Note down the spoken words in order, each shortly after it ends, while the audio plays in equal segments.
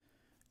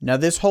Now,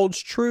 this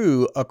holds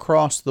true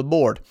across the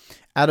board.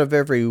 Out of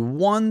every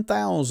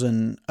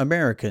 1,000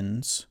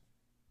 Americans,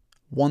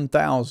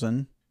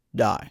 1,000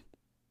 die.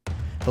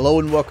 Hello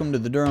and welcome to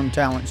the Durham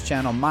Talents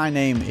channel. My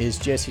name is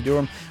Jesse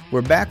Durham.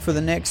 We're back for the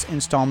next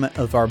installment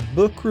of our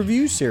book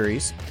review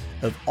series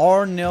of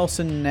R.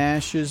 Nelson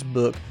Nash's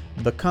book,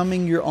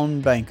 Becoming Your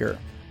Own Banker,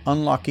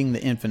 Unlocking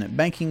the Infinite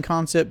Banking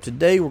Concept.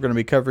 Today we're going to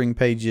be covering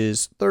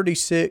pages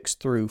 36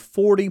 through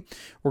 40.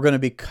 We're going to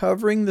be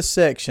covering the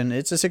section.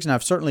 It's a section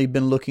I've certainly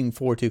been looking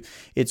forward to.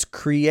 It's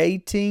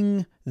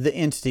creating the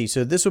entity.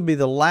 So this will be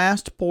the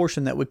last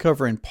portion that we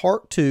cover in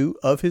part 2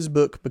 of his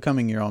book,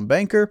 Becoming Your Own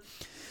Banker.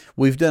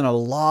 We've done a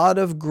lot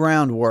of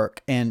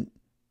groundwork, and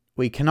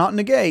we cannot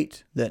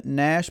negate that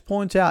Nash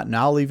points out, and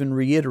I'll even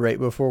reiterate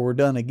before we're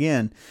done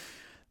again,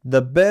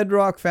 the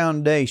bedrock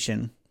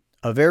foundation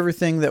of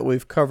everything that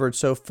we've covered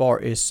so far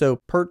is so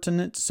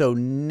pertinent, so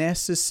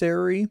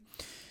necessary.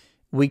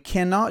 We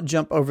cannot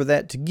jump over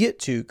that to get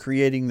to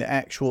creating the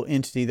actual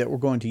entity that we're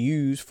going to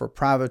use for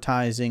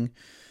privatizing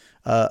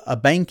a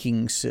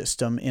banking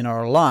system in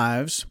our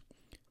lives.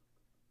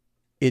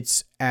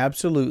 It's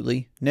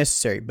absolutely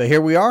necessary. But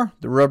here we are.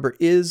 The rubber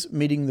is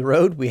meeting the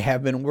road. We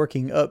have been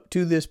working up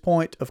to this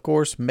point, of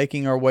course,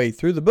 making our way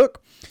through the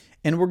book.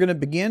 And we're going to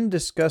begin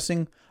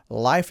discussing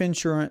life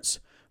insurance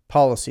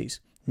policies.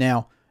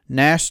 Now,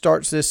 Nash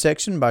starts this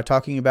section by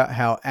talking about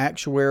how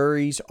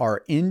actuaries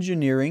are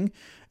engineering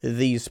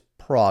these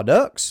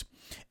products,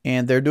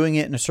 and they're doing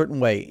it in a certain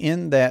way,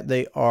 in that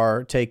they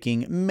are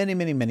taking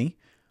many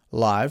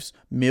lives,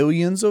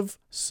 millions of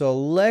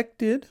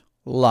selected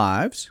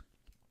lives,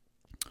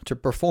 to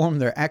perform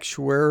their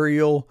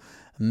actuarial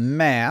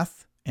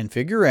math and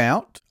figure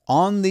out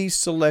on these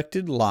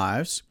selected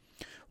lives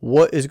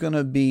what is going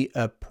to be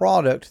a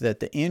product that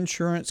the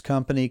insurance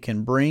company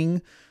can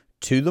bring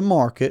to the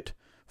market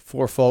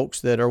for folks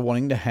that are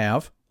wanting to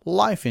have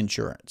life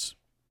insurance.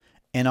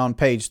 And on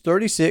page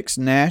 36,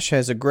 Nash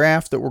has a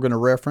graph that we're going to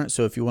reference.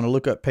 So if you want to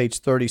look up page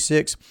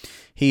 36,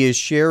 he is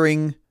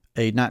sharing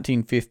a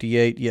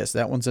 1958, yes,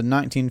 that one's a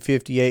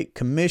 1958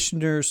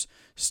 Commissioner's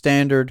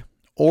Standard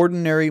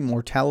Ordinary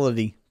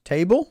Mortality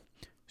Table,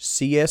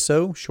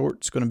 CSO, short,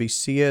 it's going to be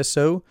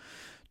CSO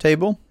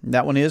table.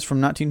 That one is from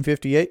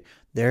 1958.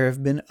 There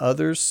have been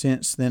others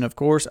since then, of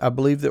course. I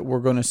believe that we're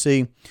going to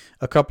see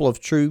a couple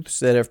of truths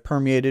that have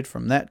permeated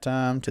from that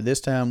time to this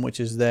time, which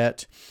is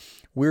that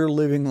we're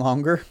living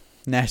longer.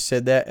 Nash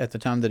said that at the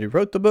time that he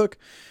wrote the book.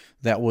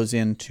 That was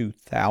in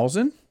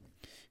 2000.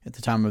 At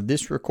the time of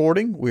this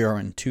recording, we are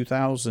in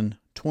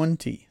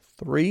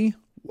 2023.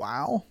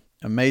 Wow,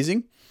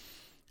 amazing.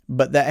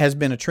 But that has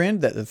been a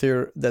trend that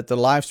the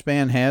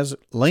lifespan has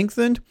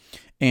lengthened.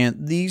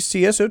 And these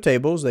CSO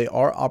tables, they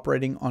are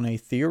operating on a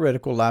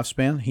theoretical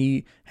lifespan.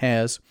 He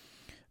has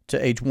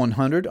to age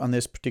 100 on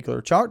this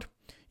particular chart.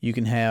 You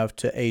can have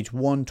to age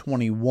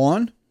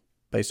 121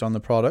 based on the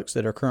products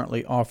that are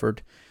currently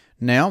offered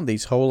now,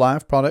 these whole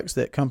life products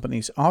that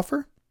companies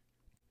offer.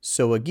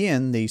 So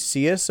again, these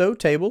CSO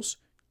tables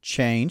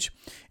change.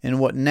 And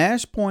what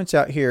Nash points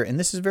out here, and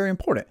this is very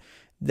important,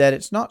 that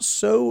it's not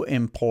so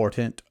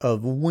important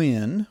of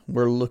when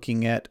we're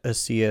looking at a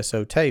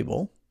CSO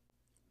table,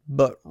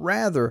 but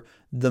rather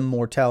the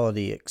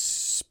mortality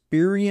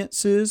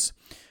experiences,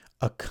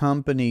 a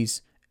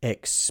company's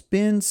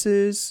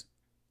expenses,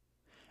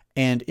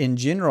 and in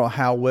general,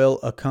 how well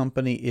a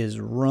company is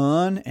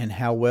run and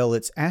how well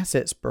its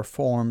assets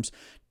performs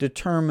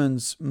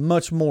determines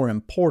much more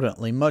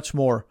importantly, much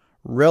more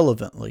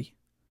relevantly,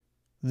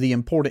 the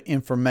important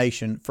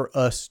information for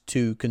us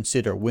to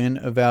consider when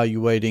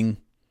evaluating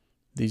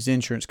these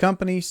insurance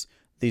companies,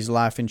 these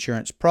life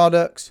insurance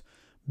products,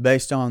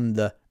 based on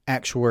the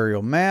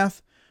actuarial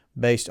math,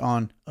 based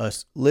on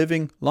us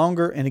living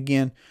longer, and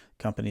again,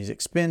 company's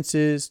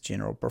expenses,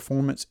 general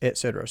performance,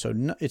 etc. So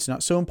it's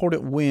not so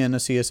important when a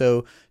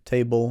CSO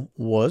table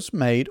was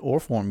made or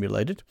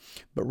formulated,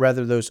 but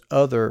rather those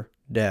other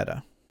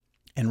data.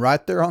 And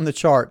right there on the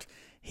chart,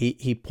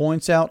 he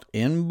points out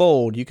in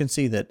bold, you can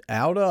see that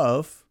out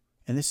of,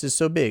 and this is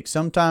so big,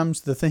 sometimes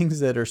the things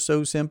that are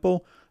so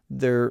simple,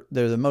 they're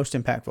the most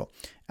impactful.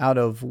 Out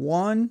of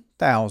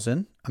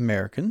 1,000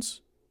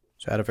 Americans,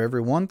 so out of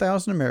every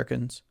 1,000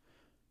 Americans,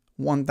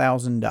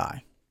 1,000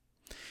 die.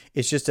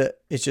 It's just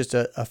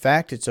a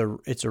fact. It's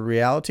a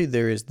reality.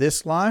 There is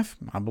this life.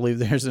 I believe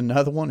there's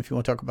another one. If you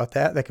want to talk about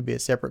that, that could be a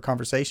separate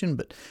conversation,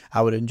 but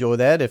I would enjoy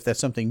that if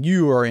that's something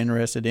you are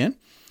interested in.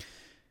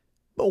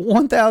 But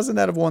 1,000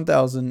 out of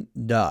 1,000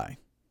 die.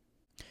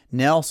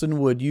 Nelson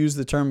would use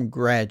the term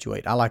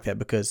graduate. I like that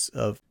because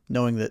of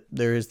knowing that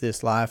there is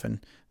this life, and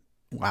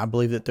I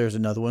believe that there's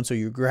another one. So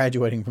you're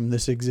graduating from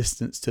this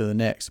existence to the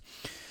next.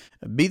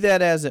 Be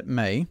that as it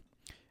may,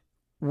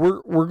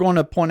 we're going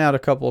to point out a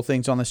couple of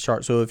things on this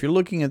chart. So if you're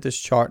looking at this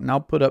chart, and I'll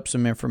put up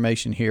some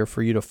information here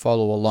for you to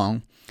follow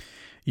along,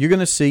 you're going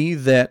to see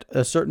that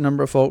a certain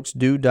number of folks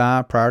do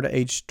die prior to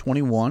age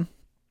 21.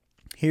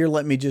 Here,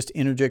 let me just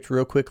interject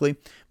real quickly.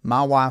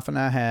 My wife and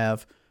I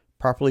have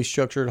properly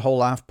structured whole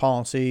life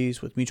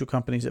policies with mutual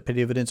companies that pay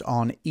dividends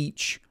on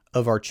each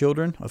of our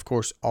children. Of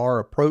course, our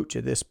approach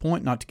at this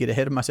point, not to get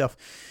ahead of myself,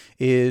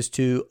 is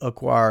to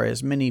acquire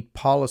as many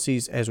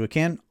policies as we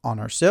can on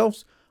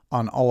ourselves,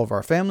 on all of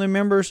our family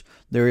members.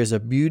 There is a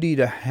beauty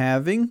to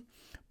having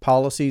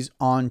policies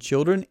on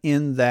children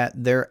in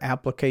that their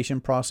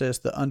application process,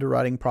 the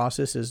underwriting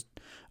process, is,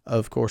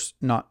 of course,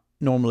 not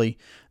normally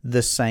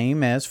the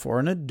same as for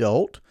an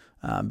adult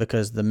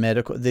because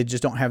they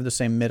just don't have the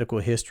same medical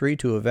history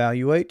to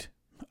evaluate,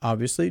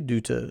 obviously,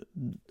 due to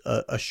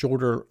a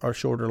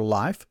shorter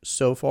life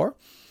so far.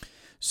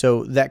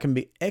 So that can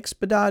be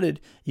expedited.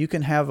 You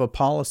can have a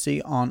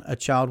policy on a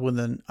child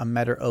within a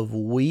matter of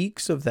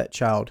weeks of that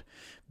child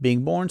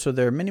being born. So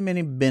there are many,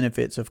 many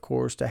benefits, of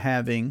course, to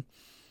having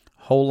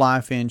whole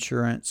life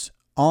insurance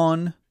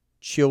on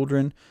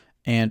children.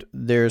 And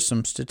there's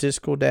some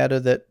statistical data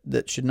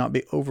that should not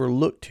be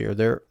overlooked here.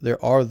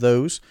 There are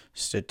those,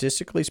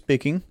 statistically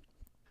speaking,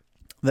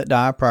 that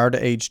die prior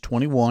to age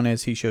 21,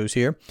 as he shows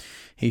here.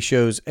 He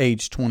shows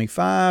age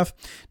 25.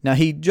 Now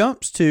he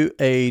jumps to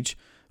age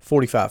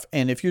 45.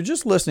 And if you're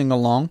just listening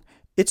along,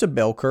 it's a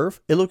bell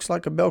curve. It looks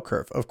like a bell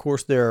curve. Of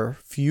course, there are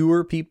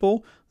fewer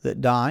people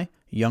that die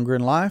younger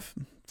in life.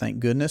 Thank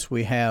goodness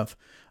we have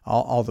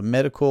all the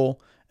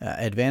medical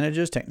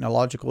advantages,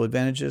 technological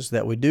advantages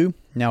that we do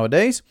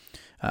nowadays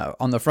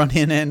on the front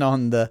end and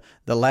on the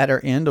latter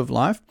end of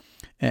life.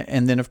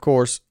 And then, of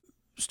course,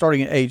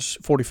 starting at age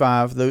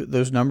 45,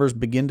 those numbers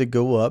begin to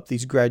go up,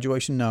 these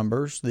graduation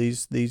numbers,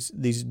 these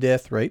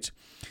death rates.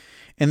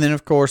 And then,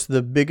 of course,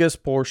 the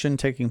biggest portion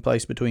taking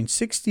place between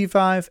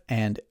 65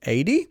 and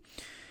 80.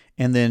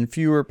 And then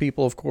fewer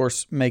people, of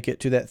course, make it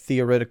to that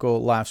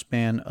theoretical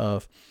lifespan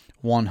of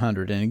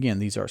 100. And again,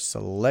 these are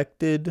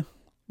selected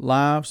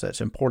lives. That's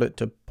important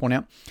to point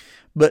out.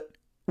 But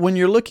when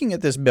you're looking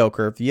at this bell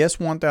curve, yes,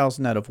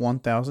 1,000 out of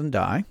 1,000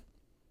 die.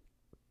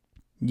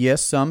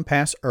 Yes, some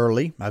pass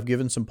early. I've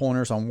given some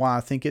pointers on why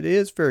I think it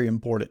is very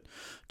important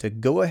to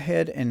go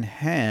ahead and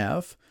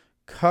have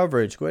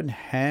coverage, go ahead and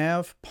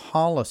have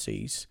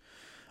policies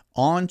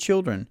on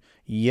children.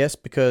 Yes,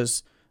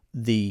 because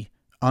the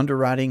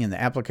underwriting and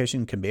the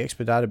application can be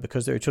expedited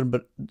because they're children,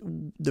 but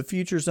the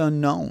future's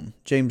unknown.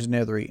 James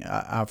Nethery,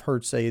 I've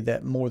heard say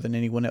that more than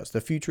anyone else.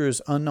 The future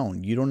is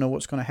unknown. You don't know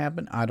what's going to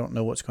happen. I don't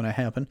know what's going to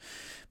happen.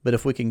 But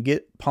if we can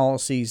get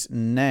policies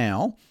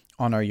now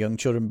on our young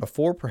children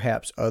before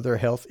perhaps other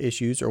health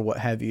issues or what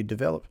have you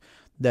develop,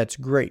 that's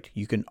great.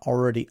 You can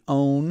already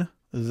own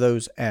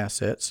those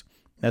assets.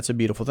 That's a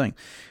beautiful thing.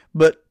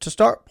 But to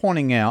start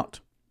pointing out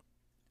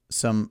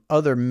some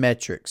other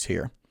metrics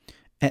here,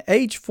 at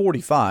age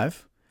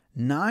 45,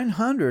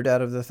 900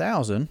 out of the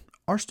 1,000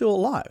 are still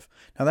alive.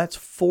 Now that's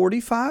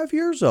 45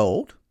 years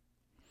old.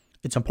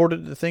 It's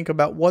important to think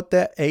about what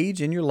that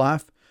age in your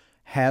life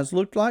has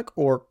looked like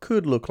or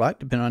could look like,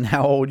 depending on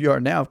how old you are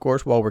now, of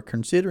course, while we're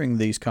considering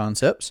these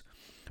concepts.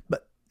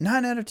 But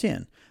 9 out of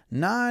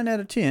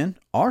 10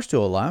 are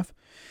still alive.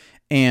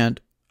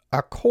 And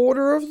a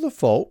quarter of the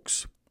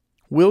folks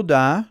will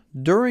die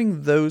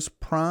during those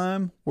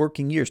prime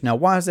working years. Now,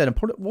 why is that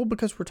important? Well,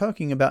 because we're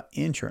talking about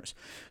insurance.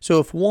 So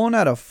if 1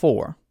 out of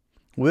 4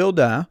 will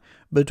die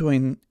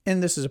between,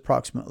 and this is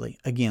approximately,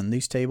 again,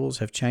 these tables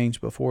have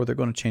changed before, they're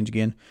going to change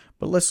again,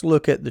 but let's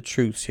look at the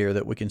truths here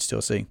that we can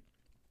still see.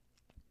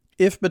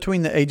 If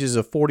between the ages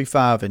of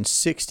 45 and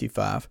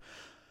 65,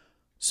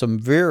 some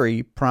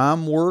very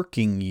prime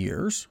working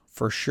years,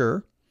 for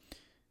sure,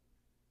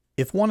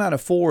 if 1 out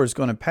of 4 is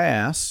going to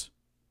pass,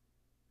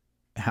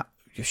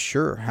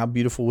 how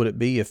beautiful would it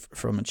be if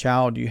from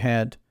childhood you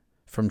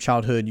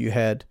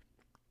had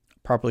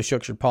properly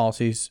structured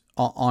policies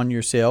on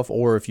yourself,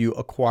 or if you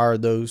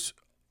acquired those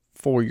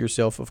for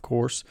yourself, of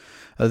course.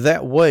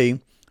 That way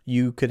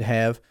you could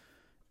have,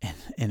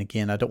 and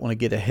again, I don't want to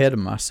get ahead of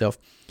myself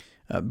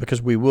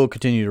because we will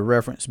continue to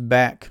reference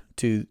back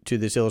to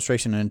this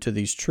illustration and to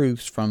these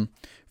truths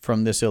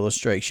from this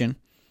illustration.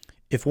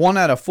 If 1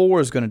 out of 4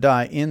 is going to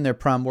die in their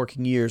prime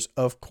working years,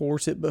 of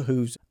course it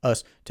behooves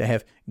us to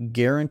have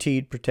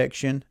guaranteed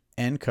protection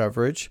and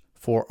coverage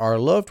for our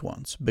loved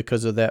ones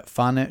because of that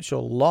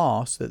financial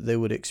loss that they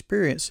would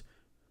experience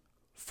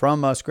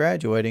from us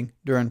graduating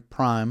during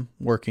prime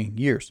working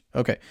years.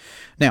 Okay,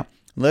 now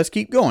let's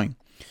keep going.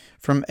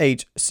 From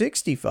age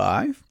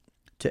 65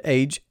 to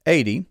age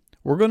 80,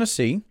 we're going to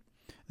see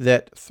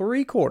that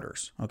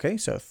 3/4, okay,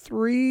 so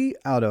 3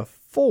 out of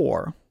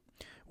 4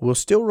 will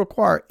still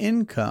require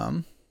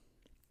income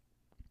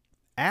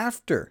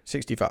after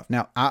 65.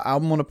 Now,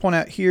 I'm going to point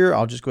out here,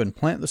 I'll just go ahead and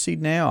plant the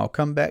seed now. I'll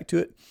come back to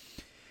it.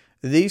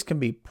 These can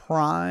be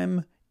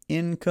prime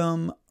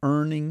income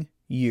earning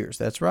years.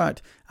 That's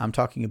right. I'm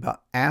talking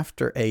about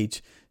after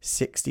age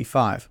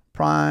 65,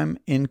 prime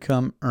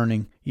income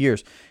earning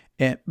years.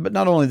 But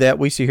not only that,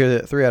 we see here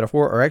that 3 out of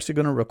 4 are actually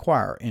going to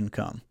require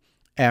income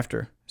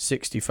after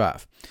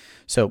 65.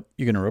 So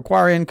you're going to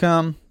require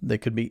income. They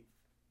could be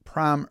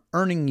prime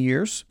earning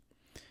years,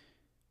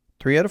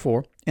 3 out of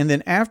 4. And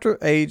then after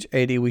age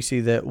 80, we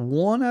see that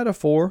 1 out of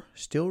 4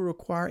 still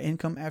require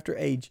income after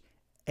age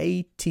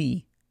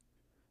 80.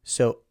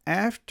 So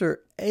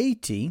after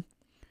 80,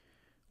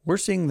 we're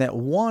seeing that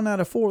 1 out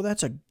of 4,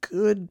 that's a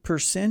good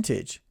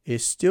percentage,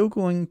 is still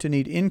going to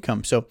need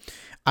income. So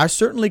I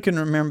certainly can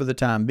remember the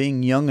time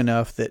being young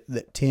enough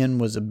that 10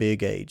 was a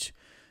big age.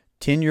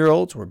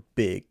 10-year-olds were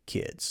big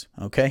kids,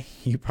 okay?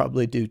 You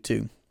probably do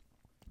too.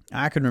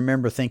 I can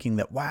remember thinking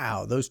that,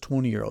 wow, those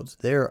 20-year-olds,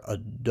 they're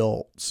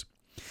adults.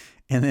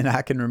 And then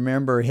I can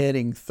remember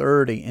hitting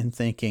 30 and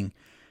thinking,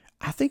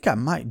 I think I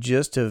might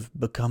just have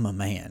become a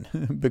man,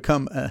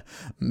 become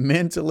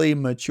mentally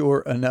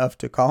mature enough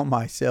to call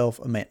myself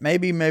a man.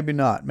 Maybe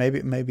not.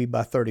 Maybe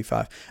by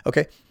 35.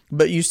 Okay,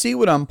 but you see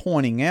what I'm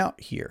pointing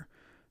out here,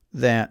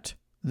 that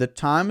the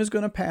time is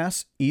going to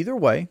pass either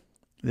way,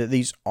 that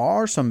these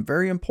are some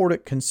very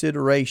important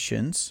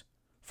considerations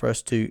for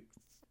us to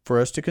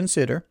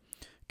consider.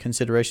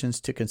 Considerations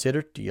to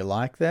consider. Do you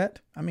like that?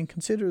 I mean,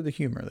 consider the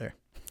humor there.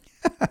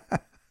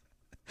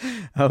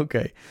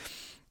 Okay.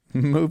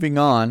 Moving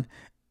on,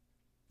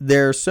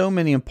 there are so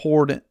many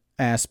important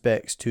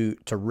aspects to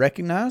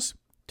recognize,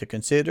 to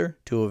consider,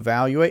 to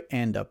evaluate,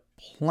 and to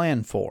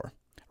plan for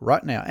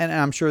right now. And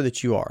I'm sure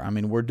that you are. I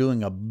mean, we're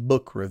doing a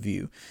book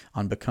review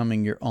on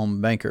becoming your own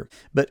banker.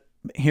 But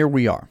here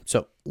we are.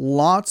 So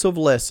lots of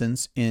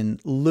lessons in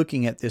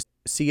looking at this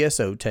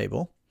CSO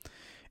table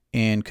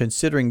and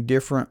considering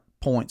different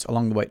points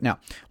along the way. Now,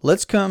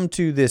 let's come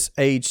to this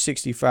age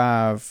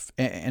 65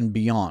 and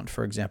beyond,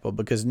 for example,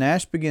 because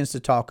Nash begins to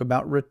talk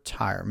about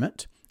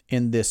retirement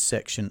in this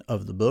section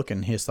of the book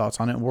and his thoughts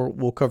on it.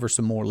 We'll cover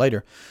some more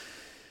later.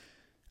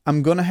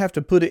 I'm going to have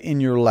to put it in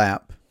your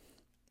lap.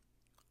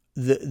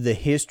 The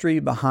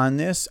history behind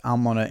this,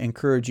 I'm going to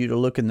encourage you to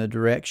look in the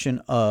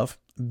direction of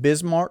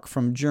Bismarck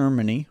from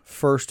Germany,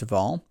 first of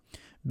all,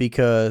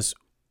 because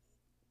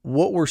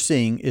what we're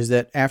seeing is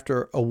that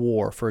after a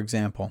war, for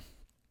example,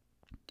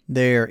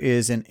 there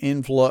is an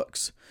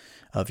influx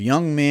of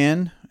young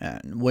men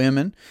and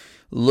women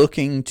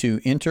looking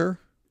to enter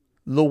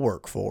the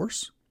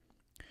workforce.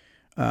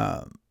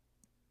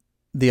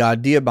 The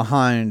idea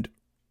behind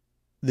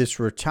this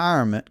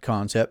retirement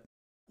concept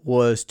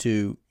was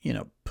to,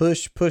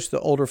 push the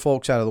older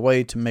folks out of the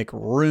way to make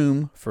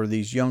room for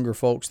these younger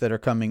folks that are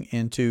coming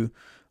into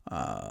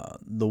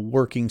the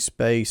working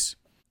space.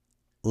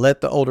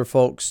 Let the older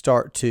folks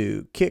start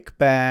to kick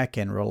back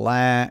and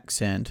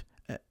relax. And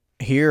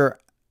here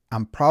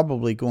I'm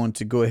probably going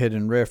to go ahead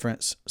and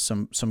reference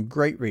some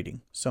great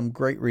reading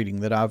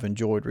that I've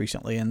enjoyed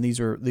recently, and these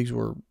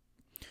were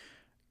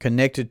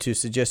connected to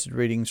suggested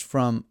readings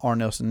from R.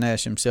 Nelson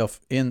Nash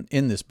himself in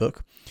this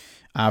book.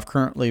 I've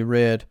currently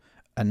read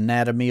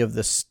Anatomy of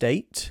the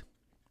State.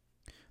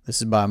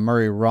 This is by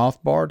Murray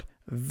Rothbard.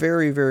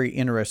 Very, very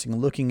interesting.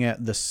 Looking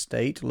at the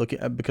state,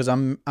 because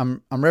I'm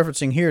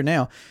referencing here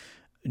now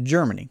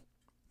Germany.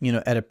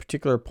 At a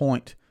particular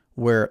point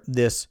where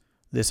this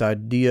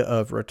idea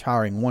of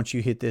retiring, once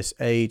you hit this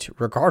age,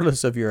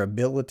 regardless of your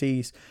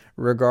abilities,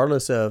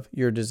 regardless of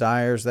your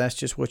desires, that's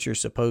just what you're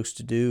supposed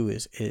to do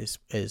is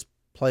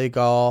play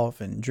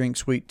golf and drink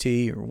sweet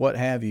tea or what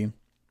have you.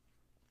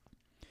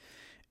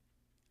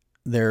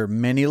 There are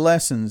many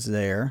lessons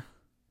there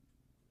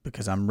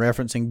because I'm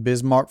referencing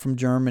Bismarck from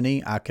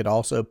Germany. I could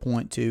also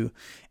point to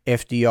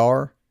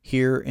FDR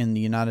here in the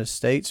United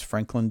States,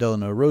 Franklin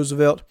Delano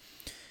Roosevelt.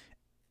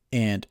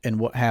 And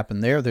what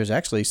happened there. There's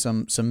actually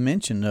some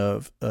mention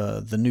of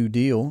the New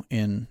Deal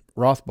in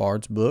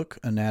Rothbard's book,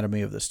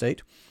 Anatomy of the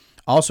State.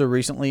 Also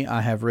recently,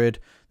 I have read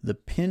The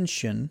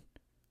Pension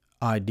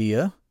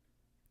Idea,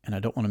 and I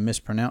don't want to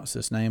mispronounce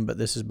this name, but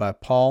this is by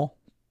Paul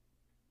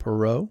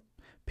Poirot,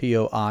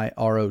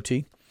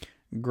 Poirot.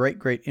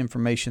 Great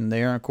information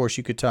there. And of course,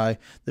 you could tie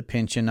the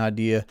pension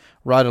idea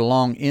right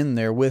along in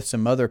there with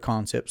some other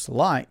concepts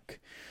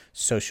like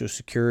Social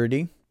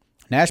Security.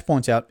 Nash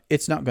points out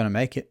it's not going to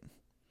make it.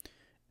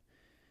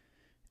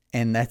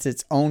 And that's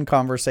its own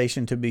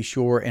conversation to be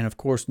sure. And of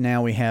course,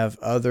 now we have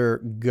other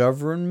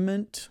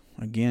government,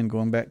 again,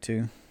 going back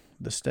to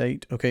the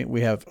state. Okay, we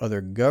have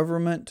other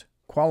government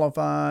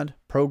qualified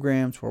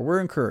programs where we're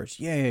encouraged.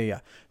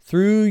 Yeah.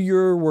 Through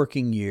your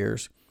working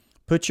years,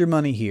 put your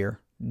money here.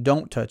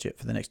 Don't touch it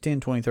for the next 10,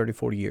 20, 30,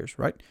 40 years,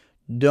 right?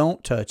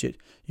 Don't touch it.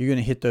 You're going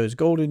to hit those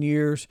golden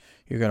years.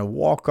 You're going to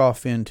walk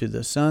off into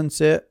the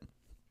sunset.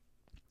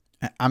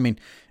 I mean,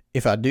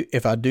 if I do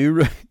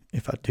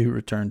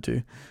return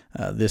to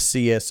this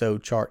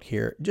CSO chart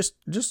here,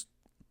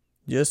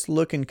 just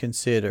look and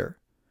consider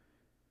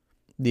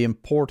the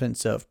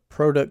importance of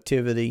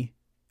productivity,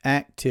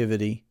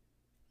 activity,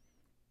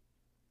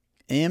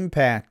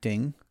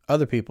 impacting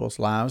other people's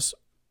lives,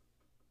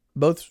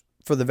 both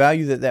for the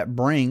value that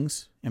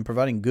brings in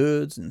providing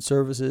goods and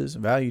services,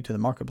 value to the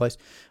marketplace,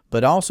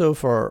 but also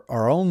for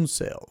our own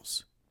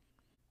selves.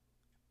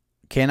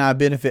 Can I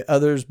benefit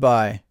others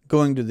by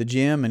going to the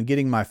gym and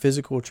getting my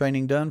physical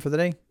training done for the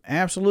day?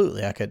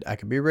 Absolutely. I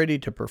could be ready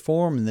to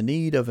perform in the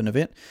need of an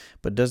event,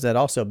 but does that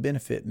also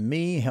benefit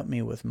me, help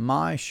me with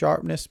my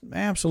sharpness?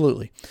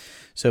 Absolutely.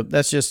 So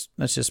that's just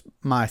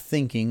my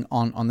thinking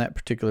on that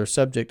particular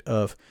subject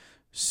of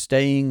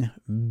staying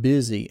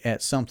busy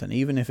at something,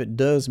 even if it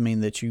does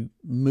mean that you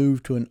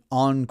move to an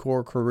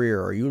encore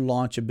career or you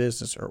launch a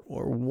business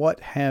or what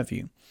have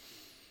you,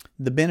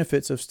 the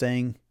benefits of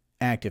staying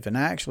active. And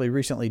I actually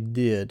recently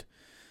did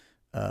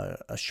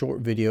a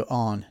short video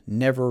on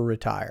never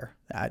retire.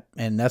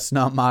 And that's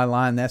not my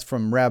line. That's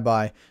from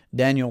Rabbi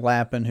Daniel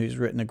Lapin, who's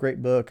written a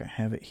great book. I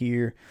have it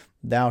here,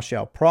 Thou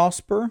Shalt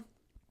Prosper.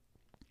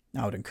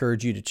 I would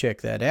encourage you to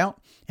check that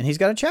out. And he's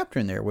got a chapter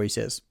in there where he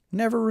says,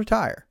 never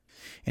retire.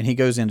 And he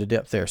goes into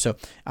depth there. So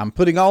I'm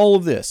putting all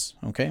of this,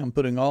 okay? I'm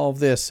putting all of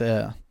this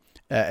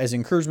as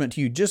encouragement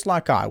to you, just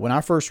like when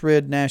I first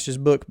read Nash's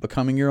book,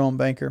 Becoming Your Own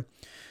Banker,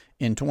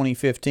 in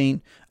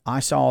 2015,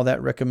 I saw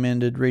that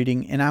recommended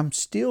reading, and I'm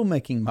still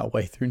making my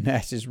way through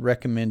Nash's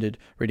recommended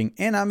reading.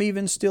 And I'm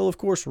even still, of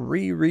course,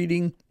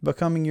 rereading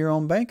Becoming Your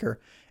Own Banker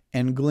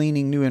and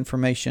gleaning new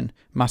information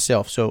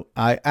myself. So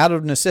I, out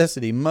of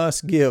necessity,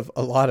 must give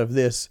a lot of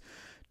this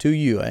to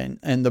you.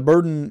 And the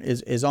burden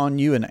is on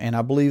you, and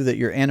I believe that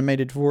you're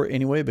animated for it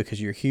anyway, because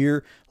you're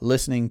here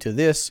listening to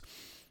this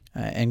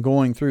and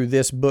going through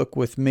this book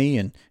with me,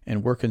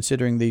 and we're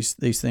considering these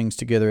things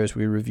together as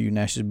we review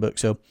Nash's book.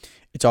 So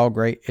it's all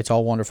great. It's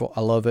all wonderful.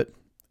 I love it.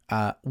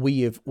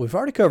 We've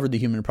already covered the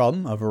human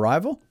problem of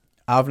arrival.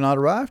 I've not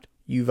arrived.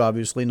 You've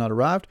obviously not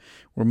arrived.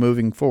 We're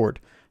moving forward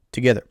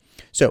together.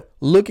 So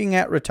looking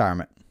at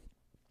retirement,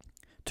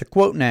 to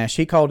quote Nash,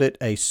 he called it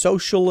a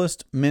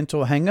socialist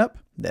mental hangup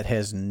that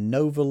has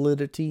no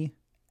validity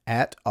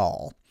at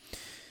all.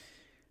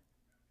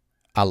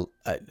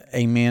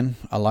 Amen.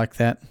 I like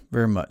that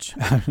very much.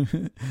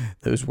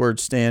 Those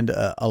words stand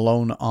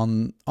alone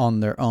on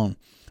their own.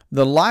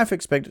 The life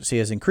expectancy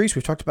has increased.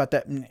 We've talked about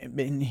that.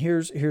 And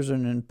here's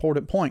an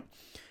important point.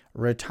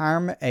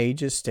 Retirement age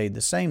has stayed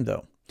the same,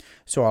 though.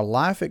 So our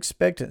life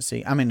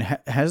expectancy,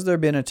 has there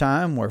been a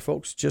time where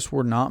folks just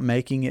were not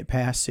making it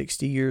past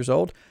 60 years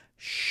old?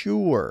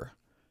 Sure.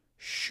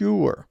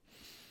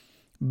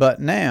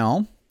 But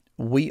now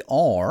we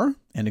are,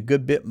 and a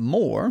good bit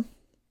more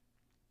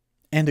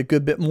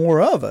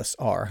of us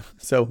are.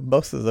 So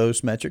both of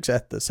those metrics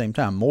at the same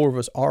time. More of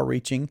us are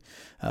reaching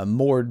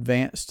more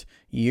advanced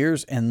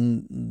years,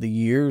 and the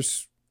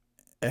years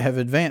have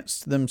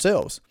advanced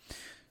themselves.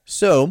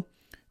 So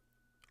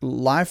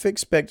life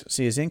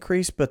expectancy has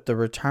increased, but the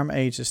retirement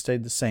age has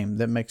stayed the same.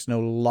 That makes no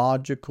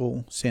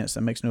logical sense.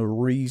 That makes no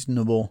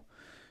reasonable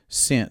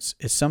sense.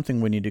 It's something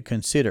we need to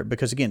consider,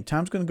 because again,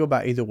 time's going to go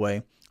by either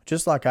way.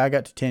 Just like I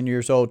got to 10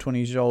 years old, 20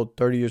 years old,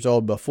 30 years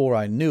old before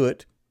I knew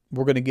it,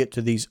 we're going to get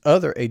to these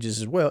other ages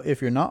as well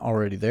if you're not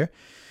already there.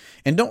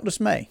 And don't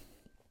dismay.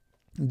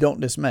 Don't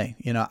dismay.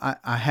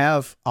 I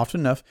have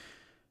often enough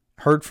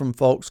heard from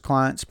folks,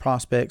 clients,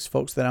 prospects,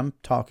 folks that I'm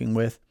talking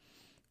with,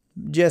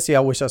 Jesse, I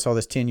wish I saw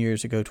this 10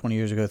 years ago, 20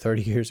 years ago,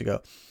 30 years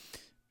ago.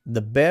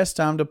 The best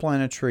time to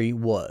plant a tree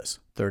was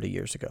 30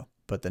 years ago.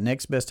 But the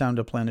next best time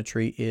to plant a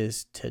tree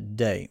is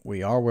today.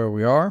 We are where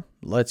we are.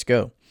 Let's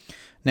go.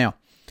 Now,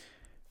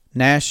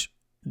 Nash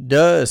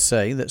does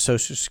say that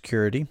Social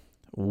Security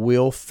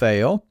will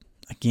fail.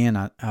 Again,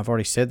 I've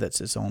already said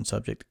that's its own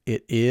subject.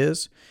 It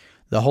is.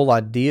 The whole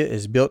idea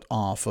is built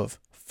off of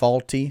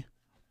faulty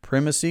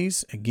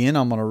premises. Again,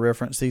 I'm going to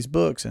reference these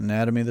books: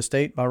 Anatomy of the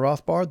State by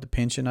Rothbard, The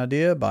Pension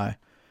Idea by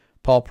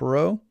Paul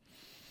Perot.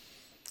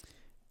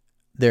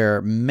 There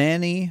are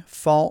many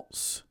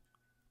false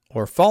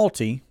or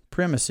faulty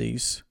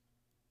premises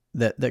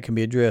that can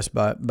be addressed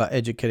by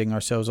educating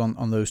ourselves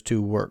on those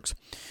two works.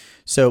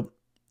 So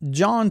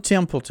John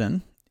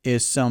Templeton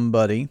is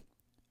somebody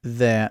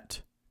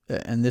that,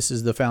 and this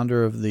is the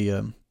founder of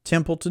the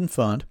Templeton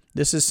Fund.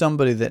 This is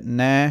somebody that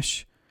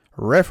Nash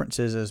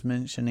references as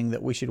mentioning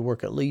that we should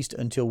work at least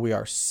until we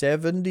are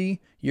 70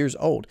 years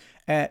old.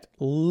 At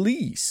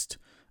least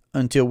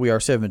until we are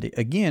 70.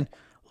 Again,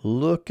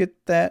 look at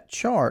that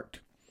chart.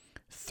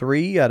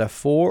 3 out of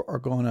 4 are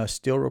going to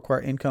still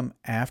require income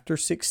after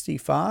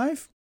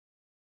 65.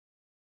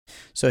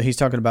 So he's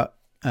talking about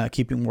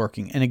keeping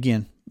working. And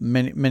again,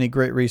 many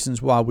great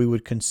reasons why we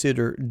would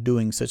consider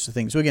doing such a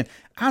thing. So again,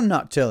 I'm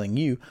not telling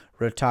you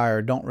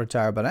retire, don't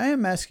retire, but I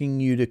am asking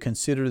you to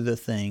consider the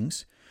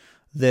things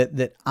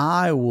that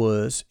I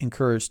was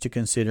encouraged to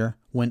consider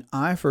when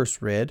I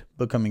first read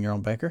Becoming Your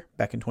Own Banker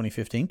back in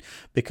 2015,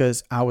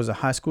 because I was a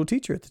high school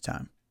teacher at the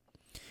time.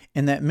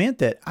 And that meant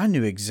that I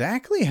knew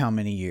exactly how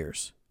many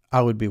years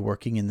I would be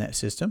working in that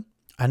system.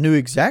 I knew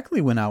exactly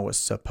when I was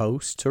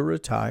supposed to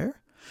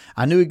retire.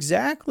 I knew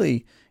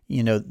exactly,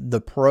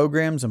 the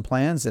programs and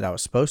plans that I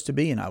was supposed to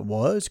be, and I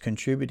was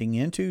contributing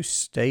into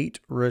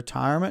state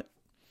retirement.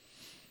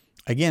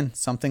 Again,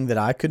 something that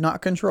I could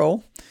not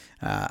control.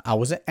 I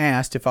wasn't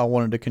asked if I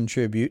wanted to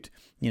contribute,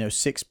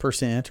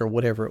 6% or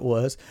whatever it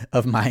was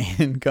of my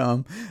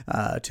income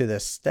to the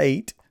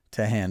state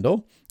to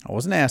handle. I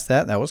wasn't asked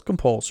that. That was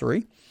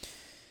compulsory.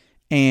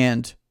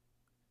 And,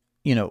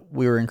 we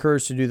were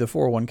encouraged to do the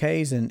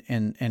 401ks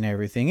and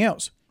everything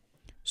else.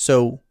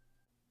 So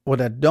what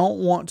I don't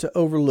want to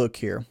overlook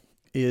here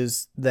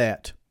is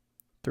that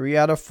 3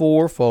 out of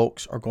 4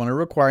 folks are going to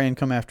require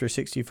income after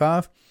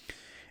 65.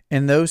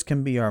 And those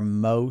can be our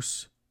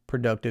most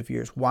productive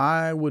years?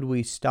 Why would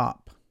we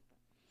stop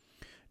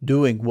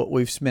doing what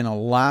we've spent a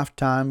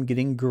lifetime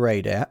getting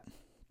great at?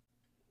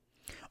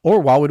 Or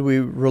why would we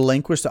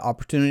relinquish the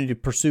opportunity to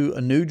pursue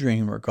a new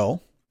dream or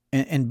goal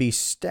and be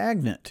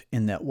stagnant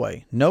in that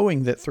way,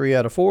 knowing that 3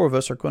 out of 4 of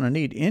us are going to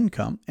need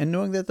income, and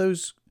knowing that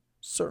those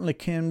certainly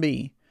can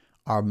be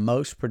our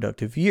most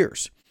productive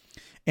years?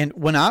 And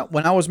when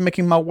I was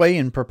making my way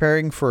and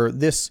preparing for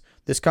this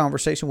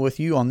conversation with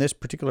you on this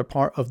particular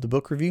part of the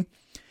book review,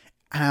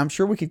 I'm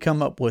sure we could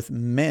come up with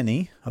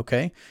many.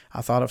 Okay,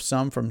 I thought of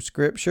some from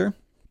Scripture.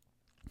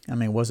 I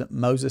mean, wasn't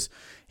Moses?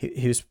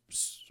 He was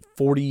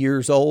 40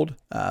 years old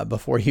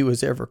before he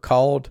was ever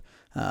called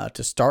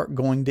to start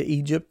going to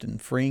Egypt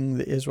and freeing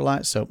the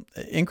Israelites. So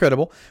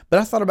incredible. But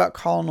I thought about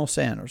Colonel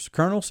Sanders,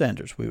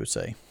 we would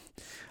say.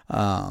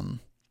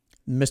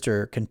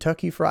 Mr.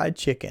 Kentucky Fried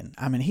Chicken.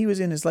 I mean, he was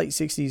in his late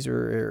 60s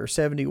or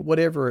 70,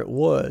 whatever it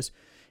was.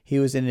 He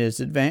was in his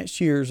advanced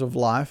years of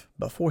life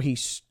before he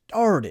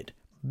started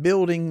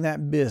building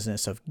that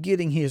business of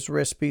getting his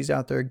recipes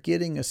out there,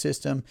 getting a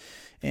system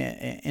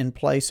in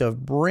place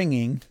of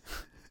bringing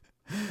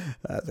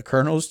the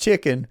Colonel's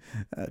Chicken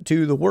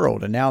to the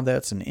world. And now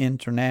that's an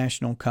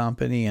international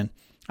company. And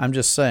I'm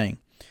just saying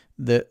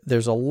that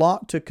there's a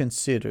lot to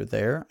consider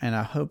there, and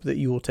I hope that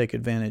you will take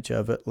advantage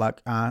of it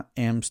like I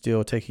am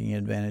still taking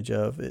advantage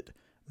of it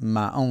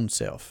my own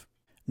self.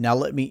 Now,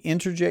 let me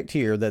interject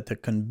here that the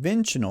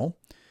conventional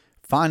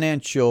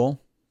financial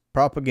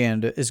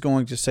propaganda is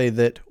going to say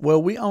that,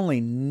 well, we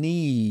only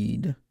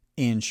need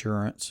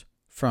insurance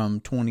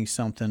from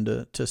 20-something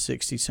to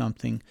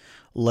 60-something,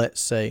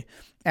 let's say.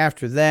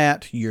 After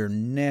that, your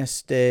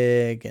nest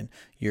egg and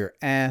your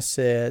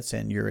assets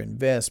and your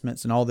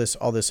investments and all this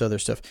other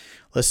stuff.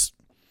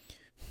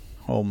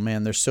 Oh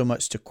man, there's so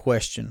much to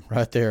question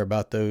right there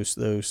about those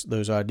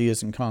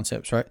ideas and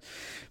concepts, right?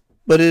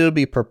 But it'll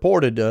be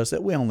purported to us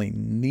that we only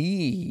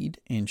need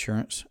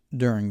insurance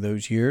during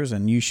those years,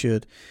 and you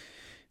should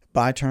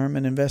buy term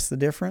and invest the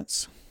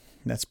difference.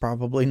 That's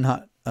probably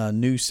not a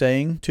new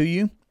saying to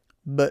you,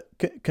 but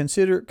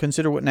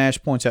consider what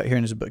Nash points out here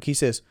in his book. He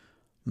says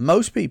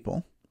most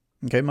people,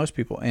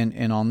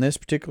 and on this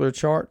particular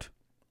chart,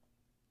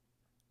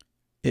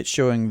 it's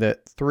showing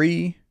that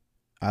 3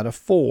 out of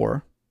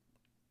 4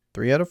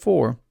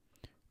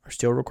 are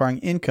still requiring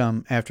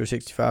income after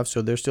 65,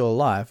 so they're still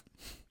alive.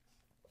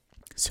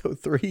 So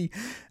 3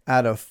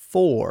 out of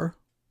 4,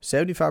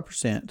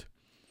 75%,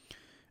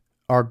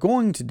 are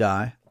going to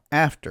die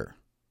after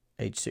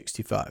age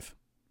 65.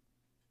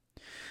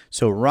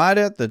 So right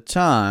at the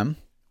time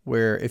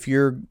where, if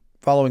you're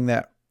following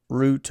that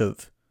route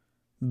of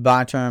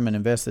buy term and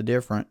invest the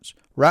difference,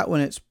 right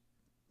when it's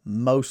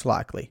most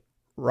likely,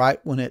 right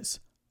when it's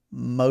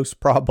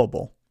most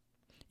probable,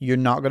 you're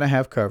not going to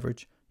have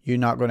coverage, you're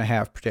not going to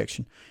have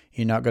protection,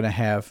 you're not going to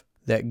have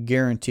that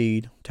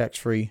guaranteed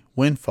tax-free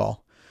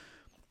windfall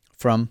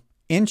from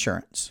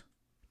insurance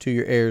to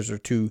your heirs or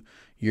to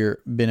your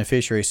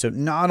beneficiaries. So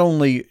not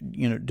only,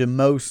 do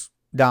most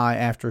die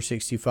after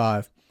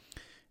 65,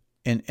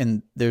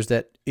 and there's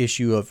that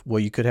issue of, well,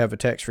 you could have a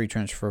tax-free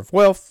transfer of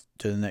wealth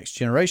to the next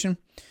generation,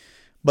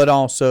 but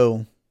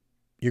also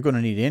you're going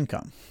to need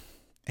income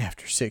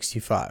after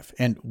 65.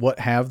 And what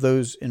have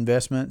those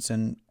investments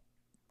and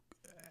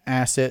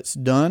assets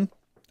done?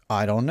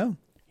 I don't know.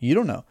 You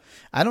don't know.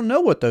 I don't know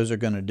what those are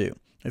going to do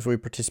if we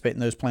participate in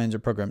those plans or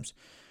programs.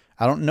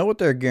 I don't know what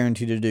they're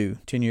guaranteed to do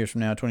 10 years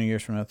from now, 20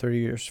 years from now, 30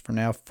 years from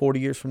now, 40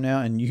 years from now,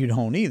 and you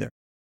don't either.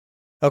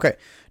 Okay,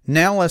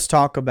 now let's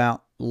talk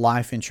about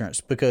life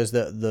insurance, because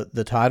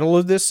the title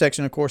of this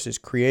section, of course, is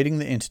Creating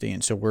the Entity.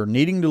 And so we're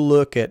needing to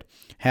look at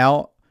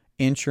how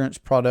insurance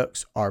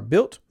products are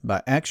built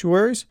by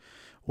actuaries,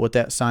 what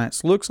that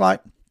science looks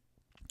like.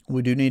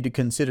 We do need to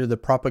consider the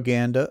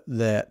propaganda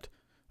that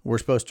we're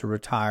supposed to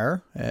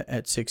retire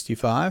at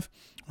 65.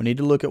 We need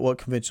to look at what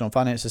conventional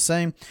finance is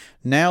saying.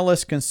 Now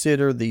let's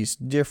consider these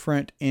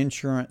different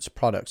insurance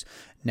products.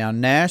 Now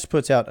Nash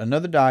puts out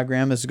another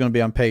diagram. This is going to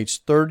be on page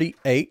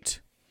 38,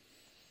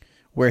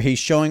 where he's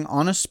showing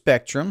on a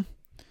spectrum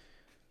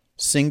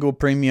single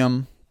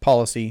premium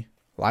policy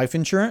life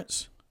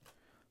insurance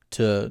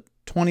to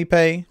 20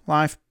 pay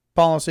life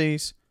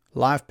policies,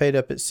 life paid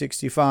up at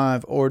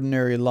 65,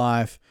 ordinary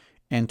life,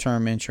 and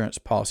term insurance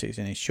policies.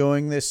 And he's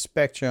showing this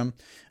spectrum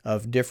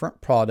of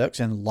different products,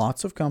 and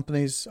lots of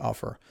companies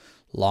offer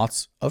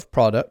lots of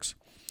products.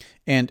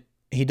 And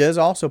he does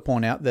also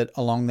point out that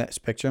along that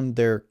spectrum,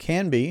 there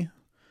can be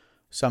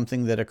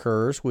something that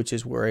occurs, which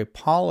is where a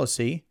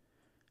policy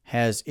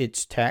has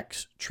its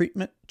tax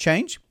treatment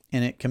change,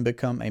 and it can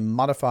become a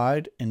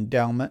modified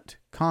endowment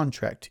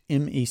contract,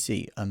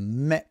 MEC, a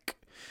MEC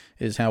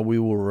is how we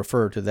will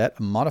refer to that,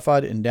 a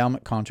modified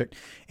endowment contract.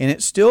 And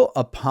it's still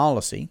a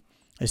policy.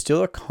 It's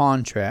still a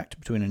contract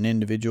between an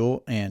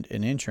individual and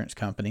an insurance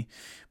company,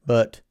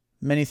 but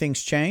many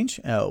things change.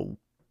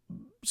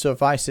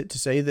 Suffice it to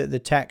say that the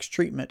tax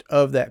treatment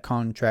of that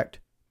contract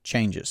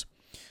changes.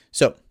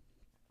 So,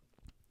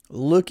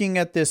 looking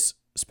at this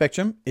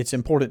spectrum, it's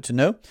important to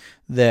know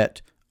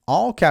that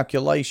all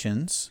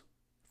calculations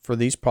for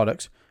these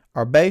products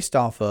are based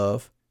off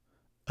of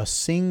a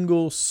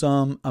single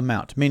sum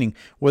amount, meaning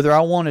whether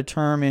I want a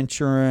term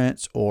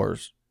insurance or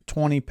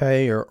 20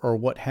 pay or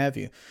what have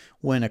you.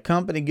 When a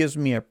company gives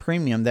me a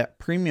premium, that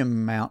premium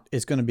amount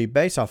is going to be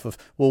based off of,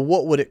 well,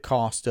 what would it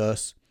cost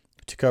us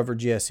to cover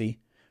Jesse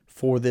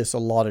for this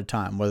allotted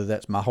time, whether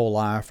that's my whole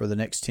life or the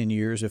next 10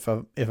 years if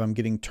I'm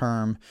getting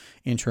term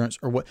insurance,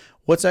 or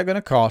what's that going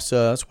to cost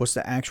us? What's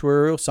the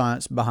actuarial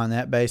science behind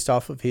that based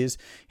off of his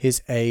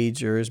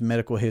age or his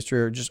medical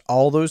history, or just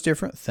all those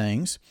different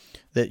things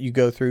that you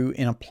go through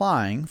in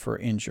applying for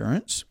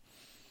insurance,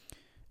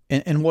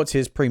 and what's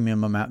his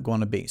premium amount going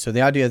to be. So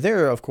the idea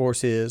there, of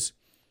course, is,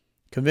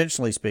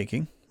 conventionally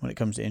speaking, when it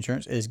comes to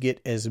insurance, is get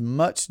as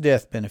much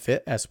death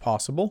benefit as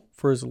possible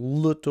for as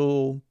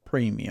little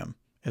premium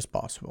as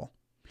possible.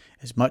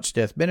 As much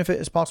death benefit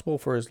as possible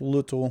for as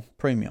little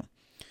premium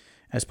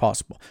as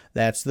possible.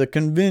 That's the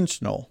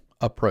conventional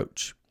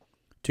approach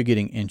to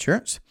getting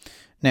insurance.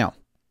 Now,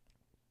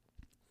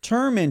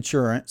 term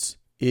insurance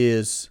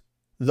is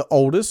the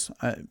oldest.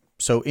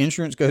 So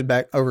insurance goes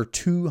back over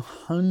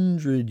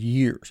 200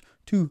 years.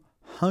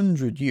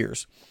 200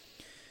 years.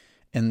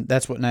 And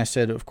that's what Nash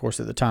said, of course,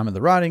 at the time of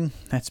the writing.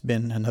 That's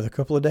been another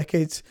couple of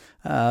decades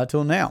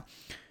till now.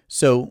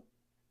 So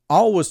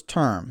all was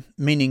term,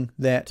 meaning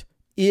that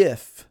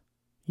if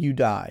you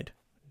died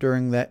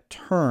during that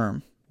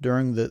term,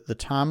 during the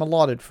time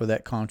allotted for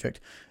that contract,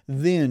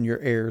 then your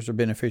heirs or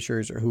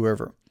beneficiaries or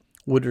whoever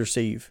would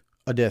receive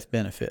a death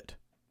benefit.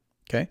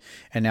 Okay.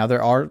 And now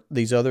there are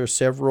these other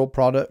several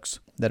products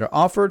that are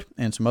offered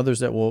and some others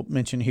that we'll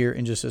mention here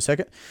in just a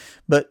second.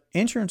 But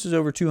insurance is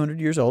over 200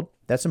 years old.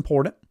 That's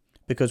important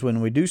because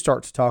when we do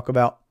start to talk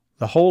about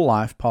the whole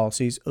life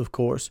policies, of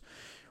course,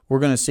 we're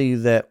going to see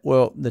that,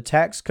 well, the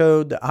tax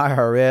code, the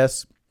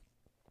IRS,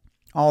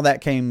 all that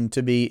came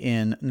to be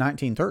in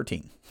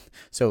 1913.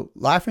 So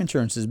life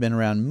insurance has been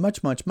around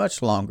much, much,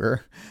 much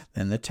longer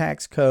than the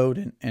tax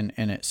code and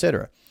et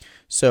cetera.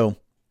 So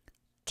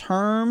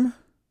term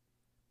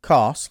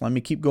costs, let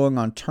me keep going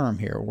on term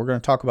here. We're going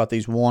to talk about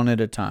these one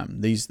at a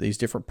time, these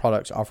different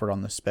products offered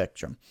on the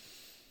spectrum.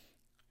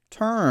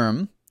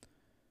 Term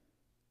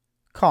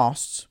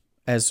costs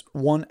as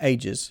one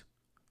ages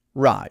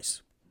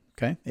rise.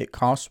 Okay, it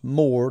costs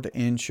more to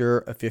insure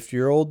a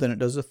 50-year-old than it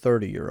does a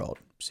 30-year-old,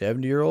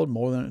 70-year-old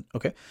more than,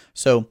 okay.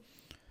 So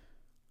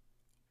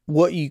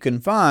what you can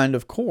find,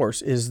 of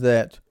course, is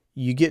that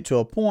you get to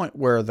a point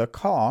where the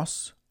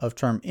costs of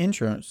term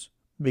insurance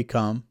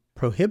become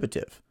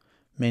prohibitive,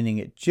 meaning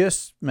it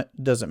just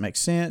doesn't make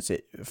sense.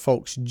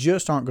 Folks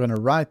just aren't going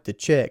to write the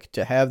check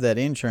to have that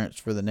insurance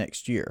for the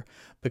next year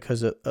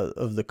because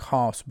of the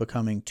cost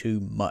becoming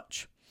too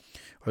much,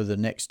 or the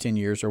next 10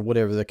 years, or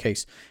whatever the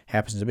case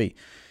happens to be.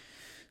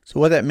 So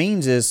what that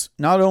means is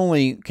not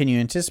only can you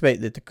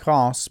anticipate that the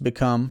costs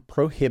become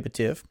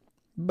prohibitive,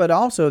 but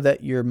also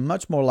that you're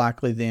much more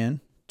likely then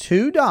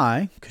to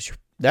die, because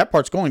that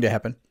part's going to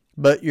happen,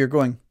 but you're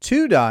going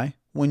to die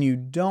when you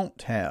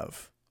don't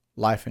have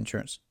life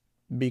insurance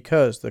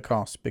because the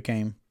costs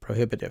became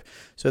prohibitive.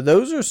 So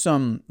those are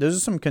some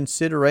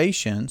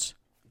considerations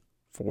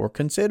for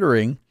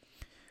considering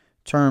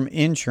term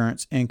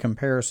insurance in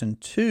comparison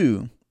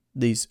to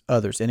these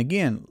others. And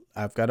again,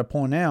 I've got to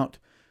point out,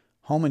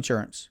 home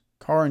insurance,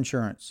 car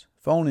insurance,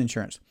 phone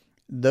insurance,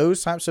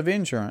 those types of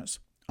insurance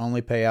only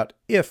pay out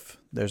if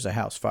there's a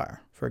house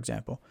fire, for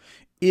example,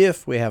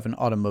 if we have an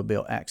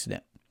automobile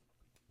accident.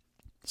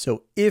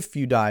 So if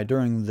you die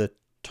during the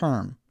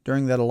term,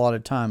 during that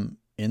allotted time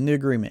in the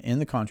agreement, in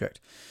the contract,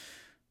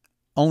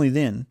 only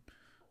then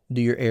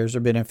do your heirs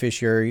or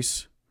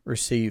beneficiaries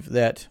receive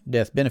that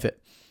death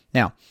benefit.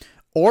 Now,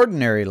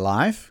 ordinary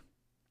life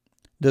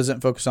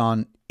doesn't focus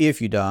on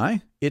if you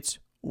die, it's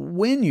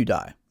when you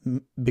die,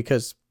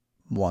 because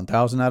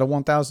 1,000 out of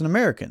 1,000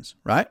 Americans,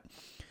 right?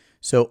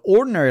 So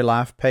ordinary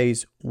life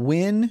pays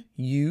when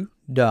you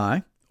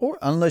die, or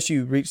unless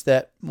you reach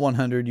that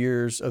 100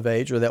 years of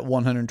age or that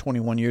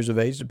 121 years of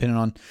age, depending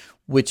on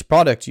which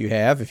product you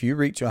have. If you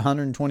reach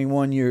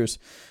 121 years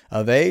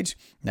of age,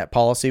 that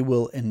policy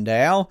will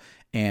endow.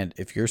 And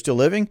if you're still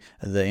living,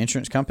 the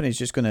insurance company is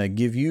just going to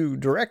give you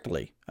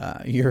directly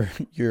your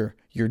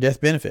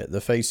death benefit, the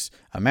face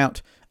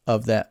amount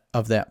of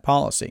that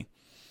policy.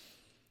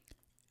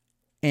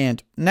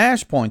 And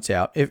Nash points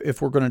out, if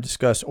we're going to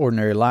discuss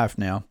ordinary life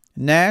now,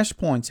 Nash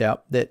points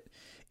out that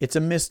it's a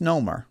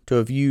misnomer to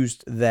have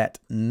used that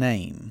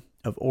name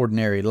of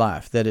ordinary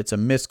life, that it's a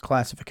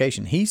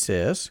misclassification. He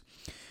says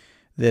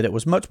that it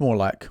was much more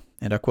like,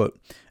 and I quote,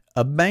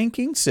 a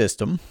banking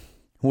system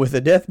with a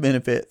death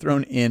benefit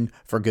thrown in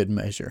for good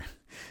measure.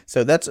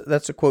 So that's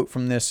a quote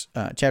from this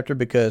chapter,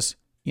 because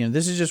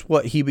this is just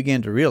what he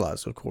began to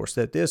realize, of course,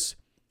 that this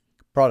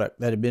product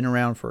that had been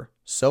around for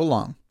so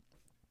long,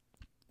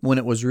 when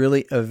it was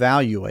really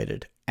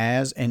evaluated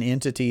as an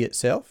entity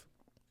itself,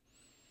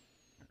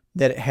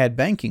 that it had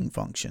banking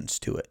functions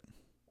to it.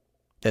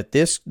 That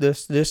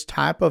this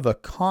type of a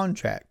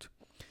contract,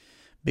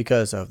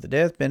 because of the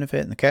death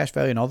benefit and the cash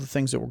value and all the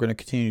things that we're going to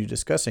continue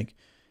discussing,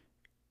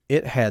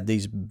 it had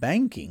these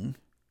banking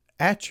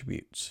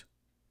attributes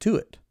to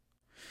it.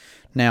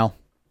 Now,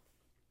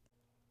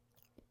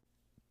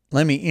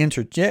 let me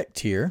interject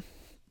here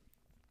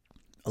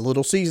a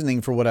little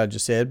seasoning for what I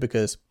just said,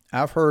 because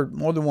I've heard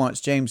more than once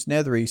James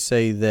Nethery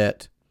say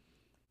that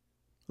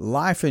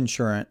life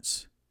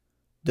insurance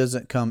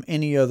doesn't come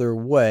any other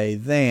way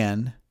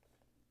than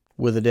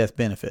with a death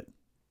benefit,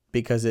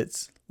 because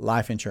it's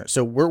life insurance.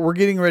 So we're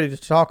getting ready to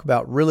talk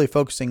about really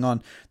focusing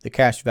on the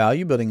cash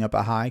value, building up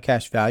a high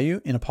cash value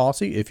in a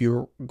policy if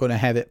you're going to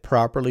have it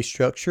properly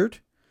structured,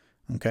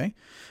 okay,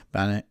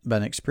 by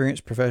an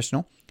experienced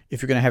professional.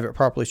 If you're going to have it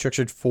properly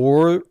structured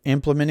for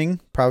implementing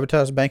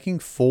privatized banking,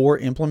 for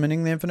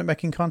implementing the infinite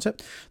banking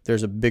concept,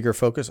 there's a bigger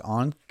focus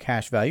on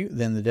cash value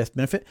than the death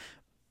benefit.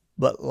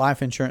 But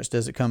life insurance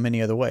doesn't come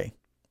any other way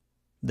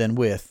than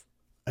with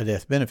a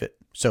death benefit.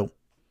 So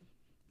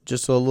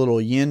just a little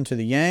yin to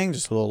the yang,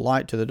 just a little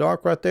light to the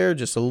dark right there,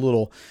 just a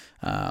little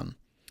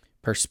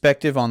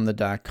perspective on the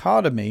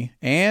dichotomy,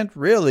 and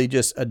really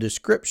just a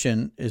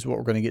description is what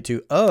we're going to get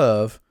to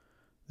of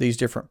these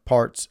different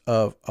parts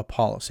of a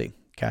policy.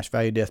 Cash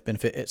value, death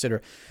benefit, etc.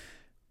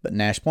 But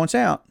Nash points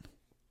out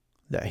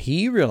that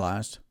he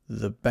realized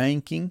the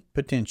banking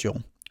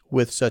potential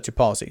with such a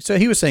policy. So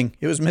he was saying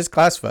it was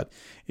misclassified.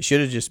 It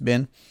should have just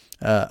been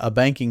a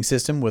banking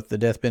system with the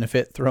death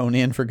benefit thrown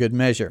in for good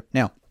measure.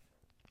 Now,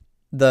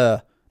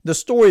 the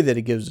story that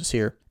he gives us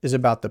here is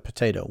about the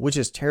potato, which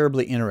is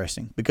terribly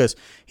interesting because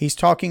he's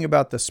talking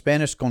about the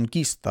Spanish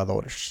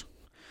conquistadores.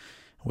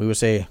 We would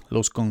say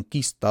los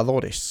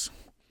conquistadores.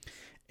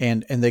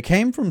 And they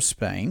came from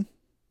Spain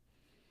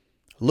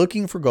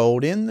looking for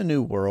gold in the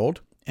New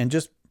World. And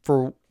just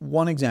for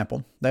one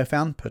example, they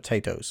found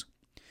potatoes.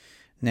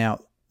 Now,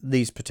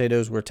 these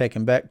potatoes were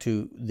taken back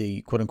to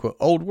the quote-unquote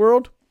Old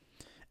World.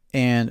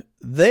 And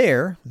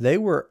there, they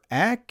were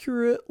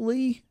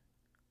accurately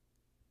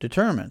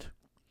determined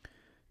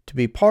to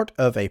be part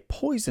of a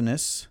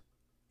poisonous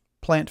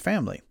plant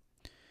family.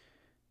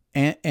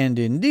 And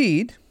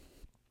indeed,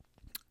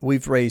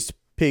 we've raised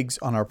pigs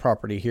on our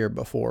property here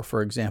before,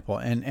 for example.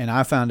 And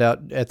I found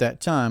out at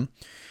that time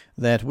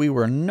that we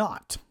were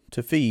not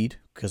to feed,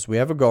 because we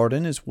have a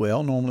garden as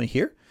well normally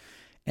here.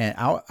 And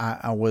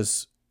I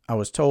was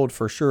told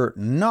for sure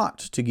not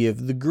to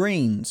give the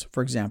greens,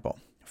 for example,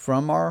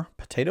 from our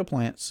potato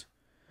plants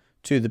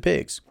to the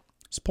pigs.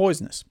 It's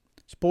poisonous.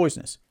 It's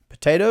poisonous.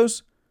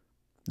 Potatoes,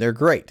 they're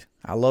great.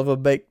 I love a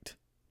baked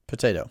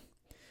potato.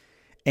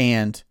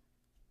 And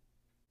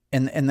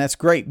that's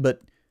great,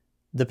 but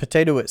the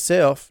potato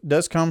itself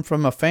does come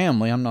from a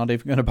family. I'm not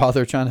even going to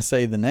bother trying to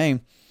say the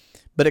name,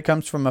 but it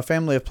comes from a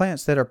family of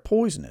plants that are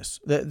poisonous.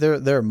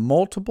 There are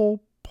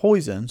multiple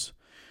poisons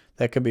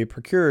that could be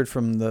procured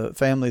from the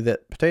family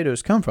that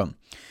potatoes come from.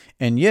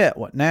 And yet,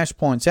 what Nash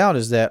points out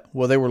is that,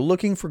 well, they were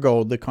looking for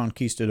gold, the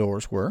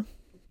conquistadors were,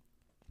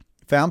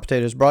 found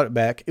potatoes, brought it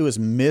back. It was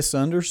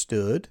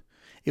misunderstood.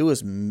 It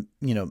was,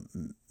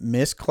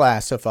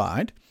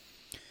 misclassified.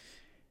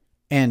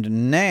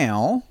 And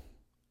now,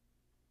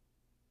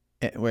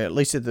 well, at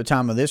least at the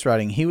time of this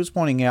writing, he was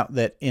pointing out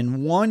that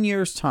in 1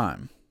 year's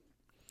time,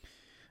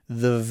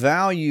 the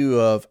value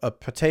of a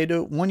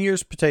potato, 1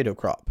 year's potato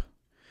crop,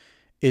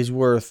 is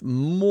worth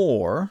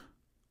more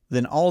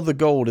than all the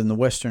gold in the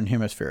Western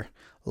Hemisphere.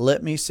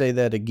 Let me say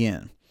that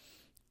again.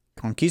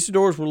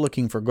 Conquistadors were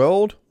looking for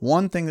gold.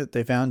 One thing that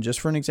they found, just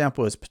for an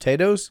example, is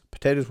potatoes.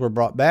 Potatoes were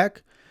brought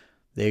back.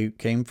 They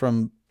came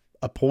from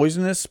a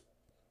poisonous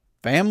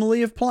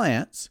family of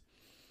plants,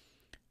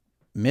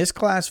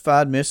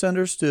 misclassified,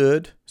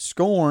 misunderstood,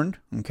 scorned,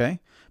 okay?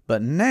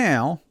 But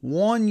now,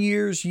 1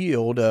 year's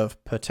yield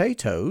of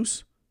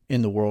potatoes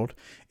in the world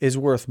is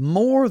worth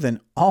more than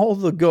all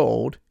the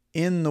gold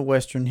in the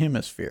Western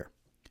Hemisphere.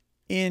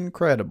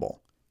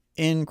 Incredible.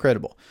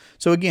 Incredible.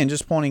 So again,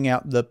 just pointing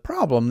out the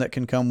problem that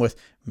can come with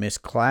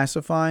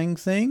misclassifying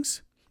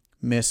things,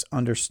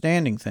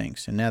 misunderstanding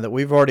things. And now that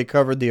we've already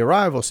covered the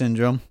arrival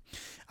syndrome,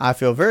 I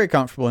feel very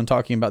comfortable in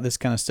talking about this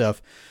kind of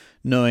stuff,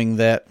 knowing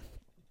that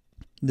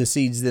the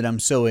seeds that I'm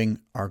sowing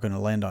are going to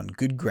land on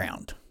good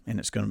ground, and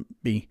it's going to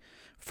be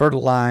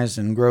fertilized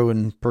and grow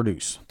and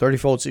produce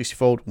 30-fold,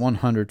 60-fold,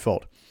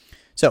 100-fold.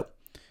 So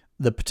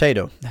the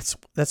potato,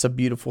 that's a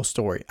beautiful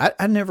story.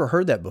 I never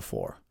heard that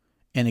before.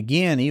 And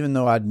again, even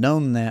though I'd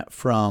known that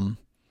from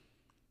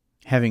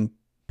having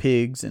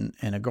pigs and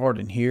a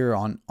garden here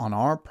on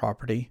our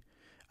property,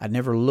 I'd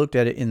never looked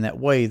at it in that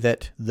way,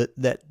 that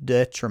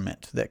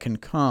detriment that can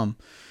come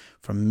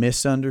from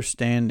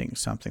misunderstanding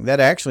something. That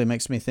actually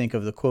makes me think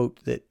of the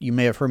quote that you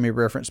may have heard me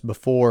reference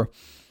before.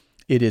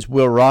 It is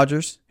Will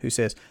Rogers who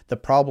says, the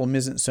problem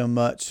isn't so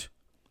much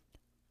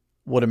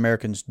what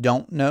Americans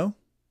don't know,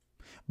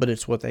 but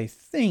it's what they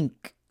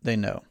think they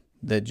know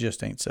that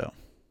just ain't so.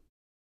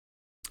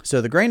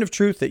 So the grain of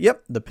truth that,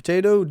 yep, the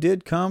potato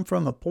did come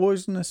from a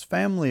poisonous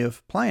family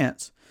of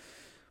plants,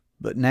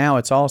 but now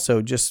it's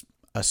also just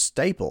a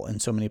staple in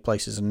so many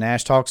places. And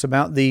Nash talks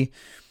about the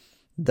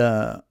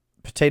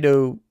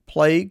potato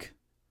plague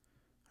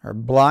or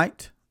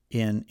blight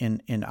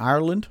in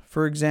Ireland,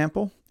 for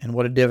example, and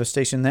what a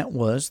devastation that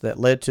was, that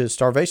led to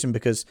starvation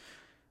because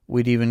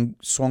we'd even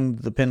swung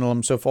the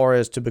pendulum so far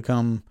as to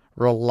become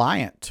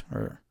reliant,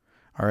 or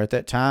at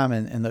that time,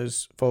 and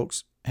those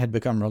folks had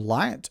become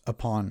reliant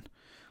upon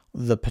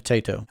the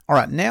potato. All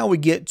right, now we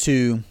get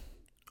to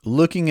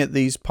looking at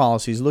these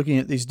policies, looking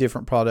at these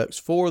different products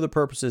for the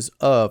purposes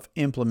of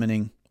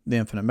implementing the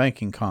infinite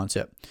banking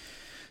concept.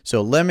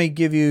 So let me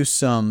give you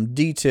some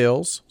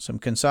details, some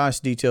concise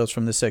details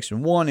from this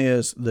section. One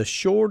is the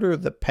shorter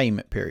the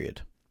payment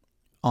period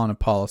on a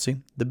policy,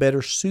 the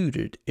better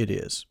suited it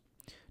is.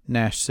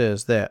 Nash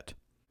says that.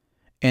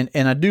 And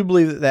I do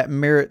believe that that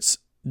merits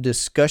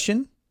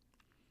discussion,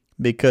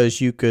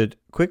 because you could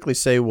quickly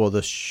say, well,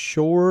 the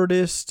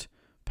shortest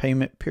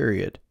payment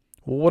period.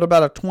 Well, what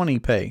about a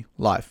 20-pay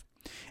life?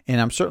 And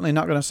I'm certainly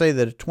not going to say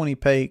that a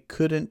 20-pay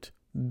couldn't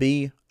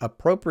be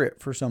appropriate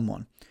for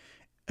someone.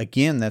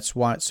 Again, that's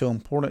why it's so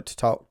important to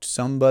talk to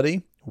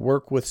somebody,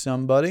 work with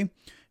somebody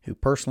who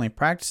personally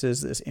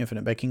practices this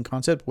infinite banking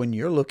concept when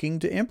you're looking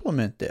to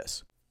implement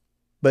this.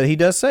 But he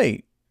does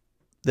say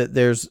that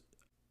there's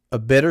a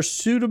better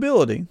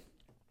suitability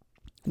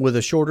with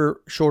a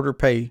shorter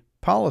pay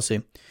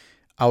policy.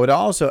 I would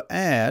also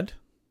add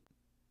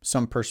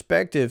some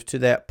perspective to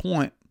that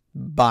point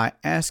by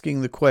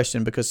asking the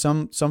question, because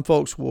some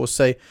folks will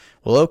say,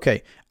 well,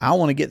 okay, I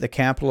want to get the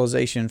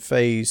capitalization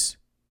phase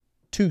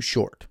too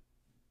short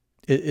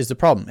is the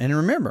problem. And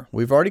remember,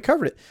 we've already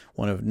covered it.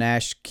 One of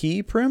Nash's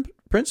key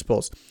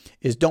principles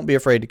is don't be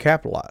afraid to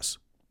capitalize.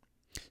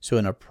 So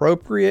an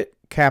appropriate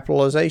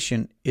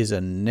capitalization is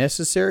a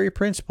necessary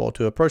principle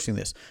to approaching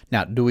this.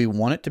 Now, do we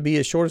want it to be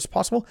as short as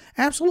possible?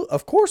 Absolutely.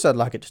 Of course, I'd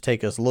like it to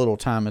take as little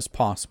time as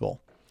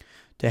possible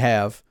to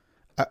have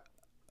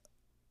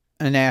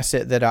an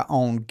asset that I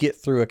own get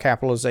through a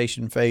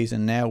capitalization phase,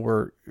 and now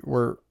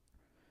we're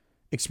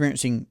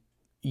experiencing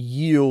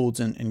yields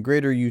and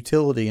greater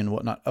utility and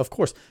whatnot. Of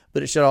course,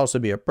 but it should also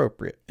be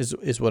appropriate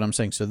is what I'm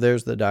saying. So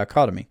there's the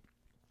dichotomy.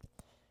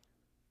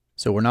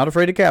 So we're not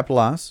afraid to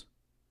capitalize.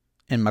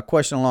 And my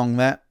question along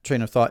that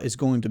train of thought is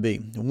going to be,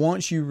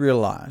 once you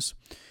realize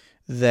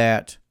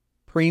that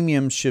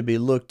premiums should be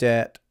looked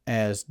at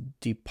as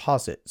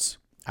deposits.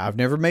 I've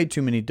never made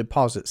too many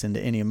deposits into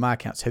any of my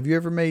accounts. Have you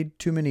ever made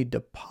too many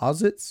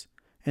deposits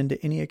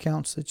into any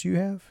accounts that you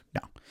have?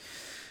 No.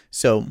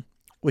 So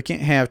we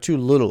can't have too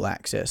little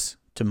access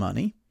to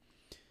money.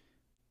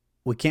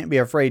 We can't be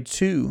afraid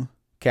to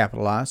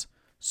capitalize.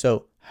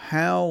 So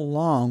how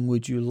long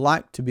would you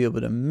like to be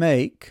able to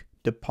make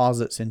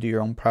deposits into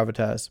your own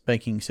privatized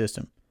banking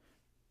system?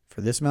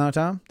 For this amount of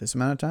time, this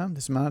amount of time,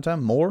 this amount of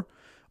time, more,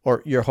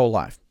 or your whole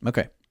life?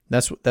 Okay,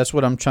 that's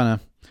what I'm trying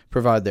to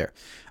provide there.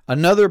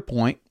 Another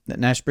point that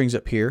Nash brings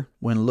up here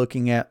when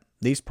looking at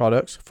these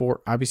products for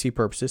IBC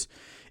purposes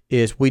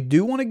is we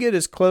do want to get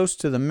as close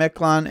to the MEC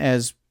line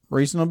as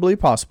reasonably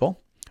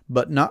possible,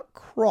 but not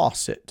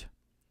cross it.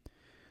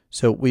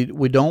 So we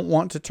don't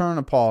want to turn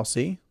a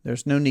policy.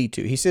 There's no need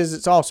to. He says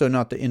it's also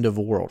not the end of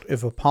the world.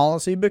 If a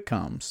policy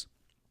becomes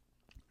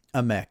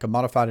a MEC, a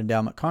modified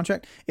endowment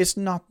contract, it's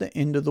not the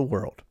end of the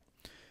world.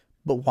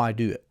 But why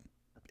do it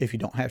if you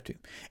don't have to?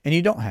 And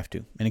you don't have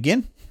to. And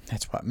again,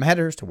 that's why it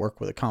matters to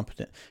work with a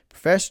competent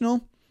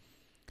professional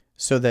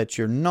so that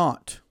you're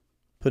not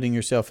putting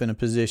yourself in a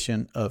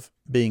position of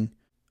being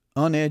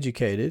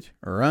uneducated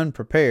or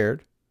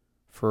unprepared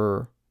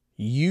for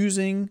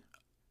using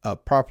a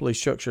properly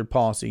structured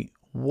policy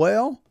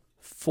well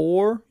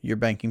for your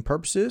banking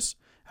purposes.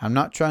 I'm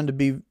not trying to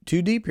be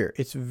too deep here.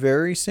 It's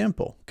very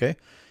simple, okay?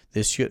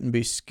 This shouldn't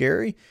be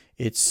scary.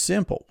 It's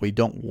simple. We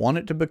don't want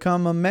it to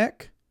become a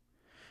MEC.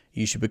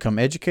 You should become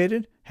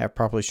educated, have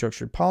properly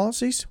structured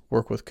policies,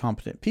 work with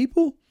competent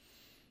people,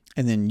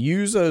 and then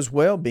use those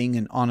well, being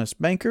an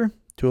honest banker,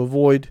 to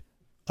avoid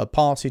a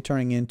policy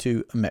turning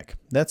into a MEC.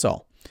 That's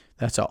all.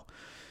 That's all.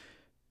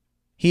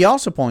 He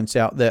also points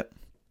out that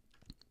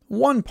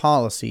one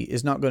policy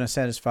is not going to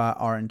satisfy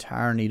our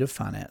entire need of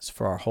finance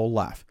for our whole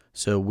life.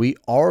 So we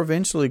are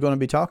eventually going to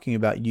be talking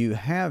about you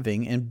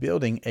having and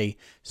building a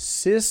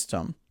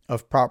system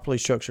of properly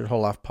structured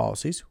whole life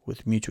policies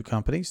with mutual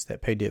companies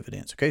that pay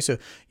dividends. Okay, so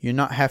you're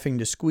not having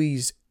to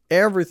squeeze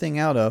everything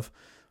out of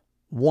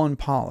one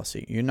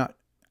policy. You're not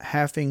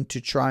having to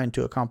try and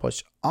to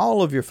accomplish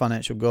all of your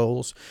financial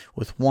goals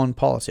with one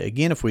policy.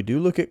 Again, if we do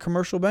look at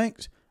commercial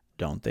banks,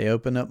 don't they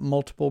open up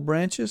multiple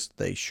branches?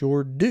 They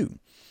sure do.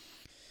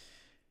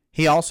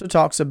 He also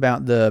talks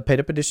about the paid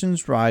up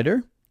additions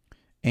rider,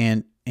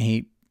 and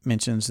he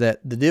mentions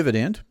that the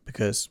dividend,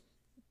 because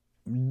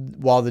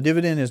while the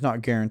dividend is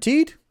not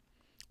guaranteed,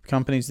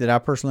 companies that I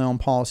personally own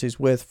policies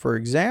with, for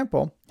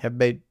example, have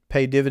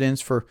paid dividends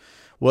for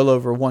well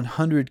over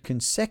 100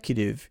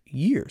 consecutive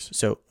years.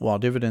 So while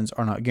dividends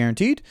are not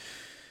guaranteed,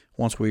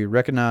 once we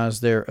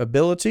recognize their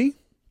ability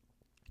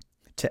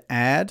to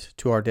add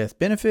to our death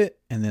benefit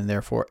and then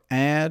therefore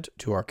add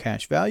to our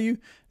cash value,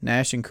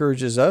 Nash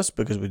encourages us,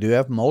 because we do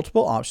have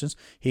multiple options,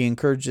 he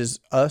encourages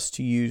us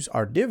to use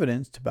our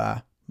dividends to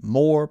buy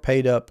more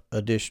paid up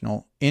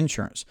additional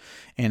insurance.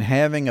 And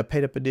having a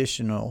paid up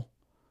additional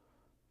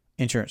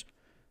insurance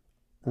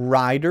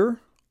rider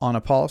on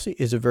a policy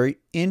is a very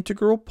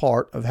integral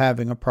part of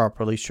having a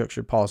properly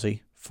structured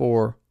policy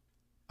for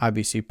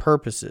IBC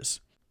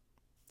purposes.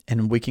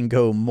 and we can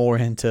go more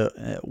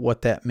into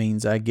what that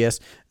means, I guess.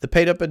 The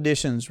paid up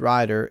additions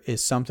rider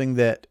is something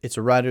that it's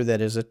a rider that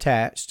is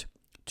attached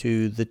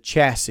to the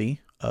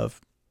chassis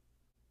of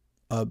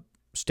a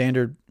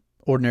standard,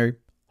 ordinary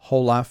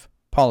whole life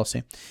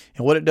policy.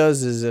 And what it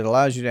does is it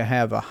allows you to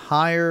have a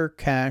higher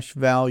cash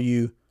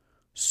value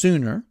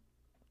sooner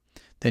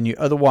than you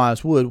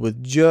otherwise would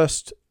with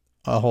just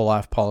a whole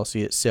life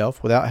policy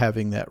itself without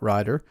having that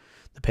rider,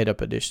 the paid up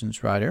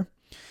additions rider.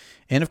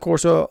 And of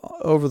course,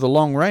 over the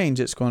long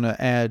range, it's going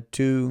to add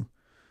to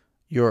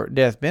your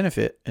death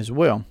benefit as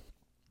well.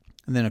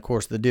 And then, of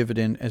course, the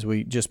dividend, as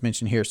we just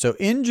mentioned here. So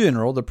in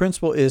general, the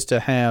principle is to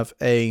have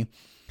a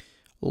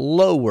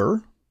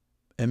lower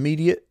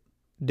immediate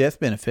death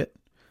benefit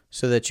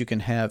so that you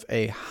can have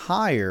a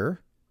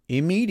higher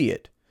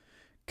immediate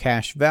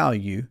cash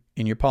value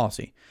in your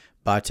policy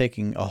by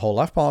taking a whole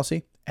life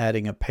policy,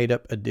 adding a paid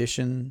up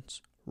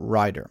additions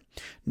rider.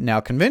 Now,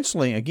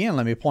 conventionally, again,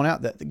 let me point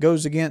out that it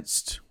goes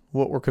against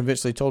what we're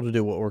conventionally told to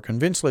do. What we're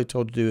conventionally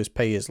told to do is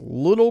pay as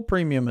little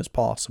premium as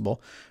possible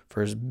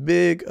for as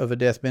big of a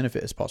death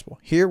benefit as possible.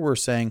 Here we're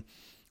saying,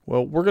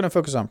 well, we're going to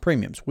focus on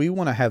premiums. We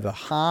want to have a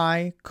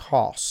high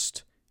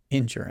cost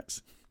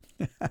insurance.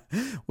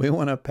 We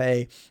want to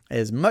pay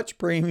as much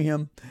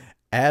premium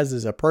as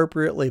is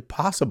appropriately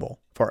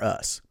possible for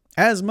us.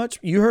 As much,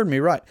 you heard me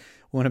right.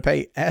 We want to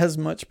pay as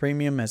much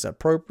premium as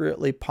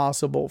appropriately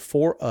possible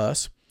for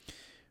us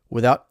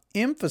without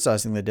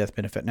emphasizing the death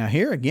benefit. Now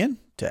here again,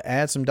 to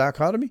add some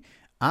dichotomy,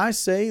 I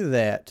say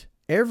that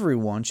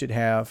everyone should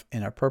have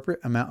an appropriate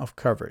amount of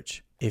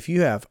coverage. If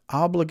you have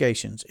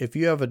obligations, if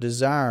you have a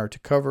desire to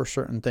cover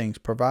certain things,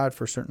 provide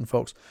for certain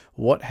folks,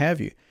 what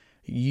have you,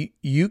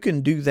 you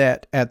can do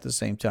that at the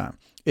same time.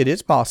 It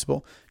is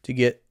possible to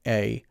get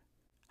a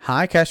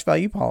high cash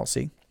value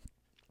policy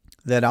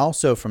that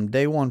also from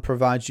day one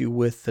provides you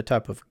with the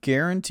type of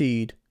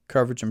guaranteed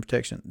coverage and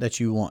protection that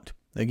you want.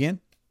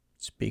 Again,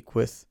 speak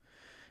with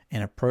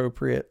an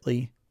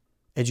appropriately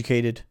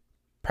educated,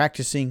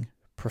 practicing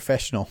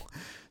professional,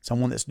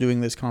 someone that's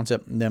doing this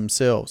concept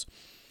themselves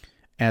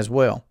as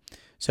well.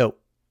 So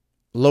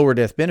lower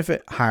death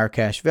benefit, higher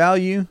cash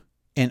value.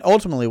 And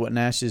ultimately what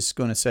Nash is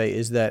going to say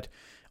is that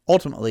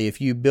ultimately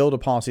if you build a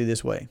policy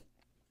this way,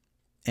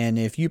 and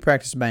if you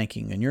practice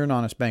banking and you're an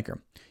honest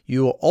banker,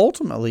 you will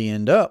ultimately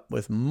end up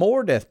with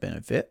more death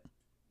benefit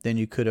than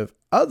you could have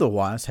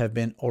otherwise have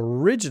been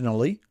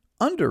originally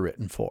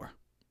underwritten for.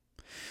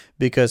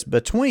 Because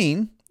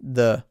between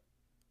the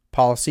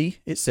policy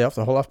itself,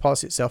 the whole life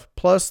policy itself,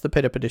 plus the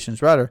paid up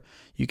additions rider,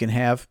 you can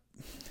have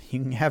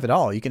it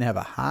all. You can have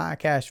a high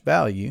cash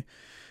value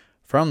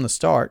from the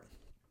start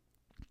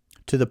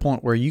to the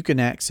point where you can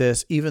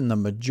access even the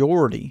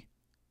majority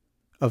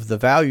of the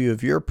value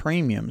of your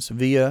premiums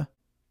via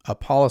a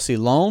policy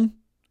loan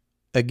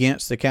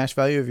against the cash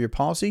value of your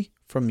policy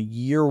from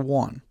year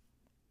one.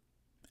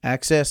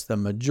 Access the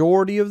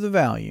majority of the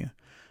value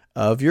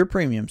of your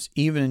premiums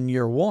even in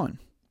year one.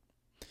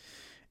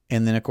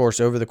 And then, of course,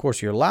 over the course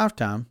of your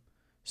lifetime,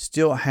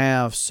 still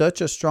have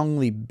such a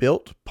strongly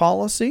built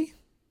policy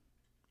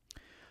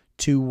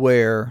to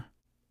where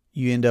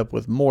you end up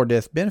with more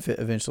death benefit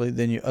eventually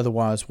than you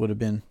otherwise would have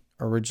been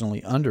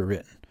originally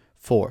underwritten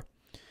for.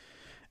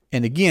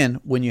 And again,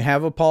 when you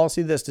have a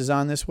policy that's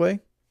designed this way,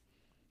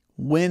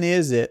 when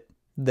is it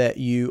that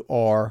you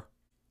are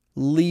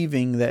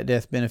leaving that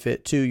death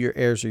benefit to your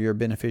heirs or your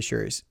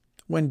beneficiaries?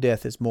 When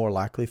death is more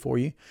likely for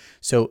you.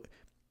 So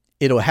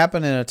it'll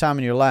happen in a time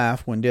in your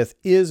life when death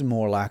is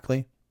more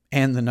likely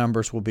and the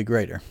numbers will be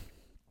greater.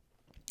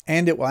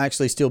 And it will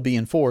actually still be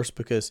enforced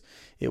because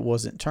it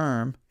wasn't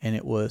term and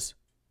it was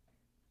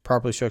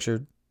properly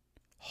structured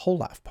whole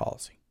life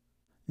policy.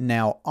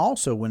 Now,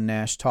 also when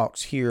Nash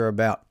talks here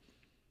about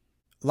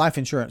life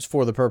insurance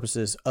for the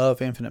purposes of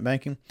infinite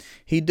banking,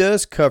 he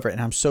does cover it,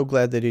 and I'm so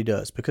glad that he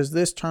does, because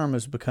this term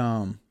has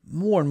become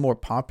more and more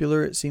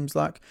popular, it seems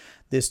like,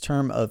 this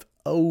term of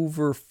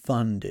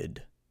overfunded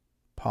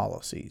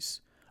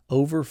policies,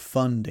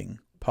 overfunding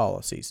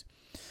policies.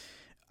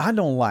 I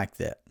don't like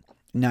that.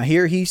 Now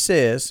here he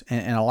says,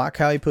 and I like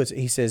how he puts it,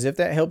 he says, if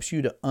that helps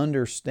you to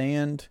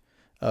understand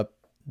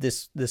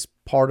this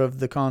part of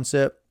the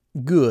concept,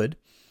 good.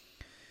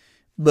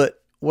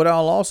 But what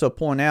I'll also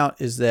point out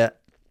is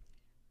that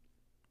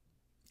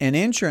an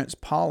insurance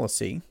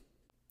policy,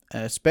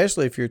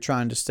 especially if you're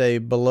trying to stay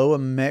below a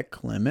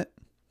MEC limit,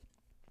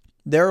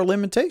 there are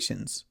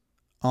limitations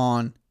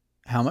on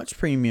how much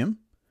premium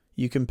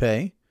you can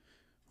pay,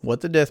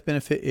 what the death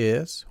benefit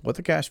is, what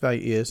the cash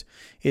value is.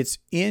 It's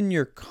in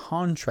your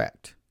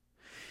contract.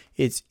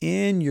 It's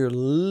in your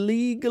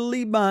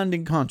legally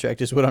binding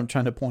contract is what I'm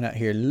trying to point out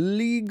here.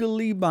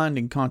 Legally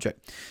binding contract.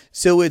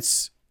 So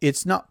it's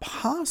not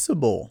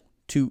possible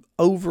to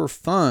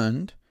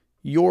overfund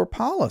your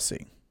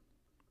policy.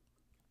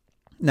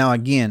 Now,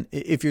 again,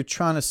 if you're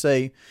trying to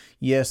say,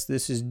 yes,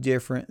 this is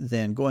different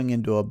than going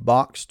into a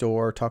box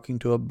store, talking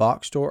to a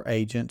box store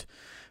agent,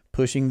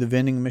 pushing the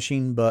vending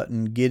machine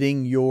button,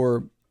 getting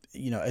your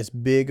as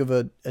big of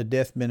a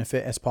death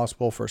benefit as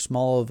possible for as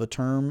small of a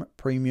term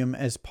premium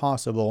as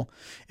possible.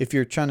 If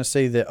you're trying to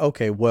say that,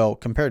 okay, well,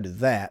 compared to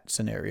that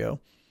scenario,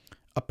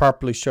 a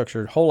properly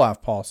structured whole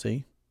life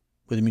policy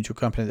with a mutual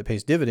company that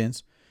pays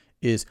dividends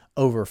is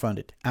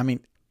overfunded. I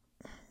mean,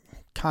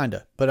 kind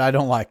of, but I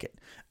don't like it.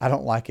 I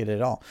don't like it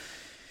at all.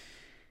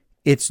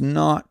 It's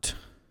not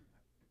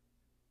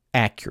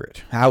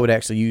accurate. I would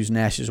actually use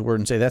Nash's word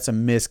and say that's a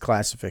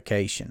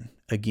misclassification.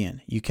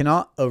 Again, you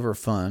cannot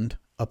overfund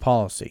a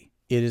policy.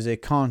 It is a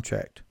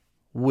contract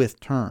with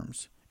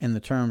terms. And the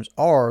terms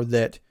are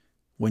that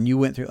when you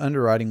went through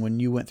underwriting, when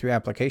you went through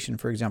application,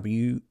 for example,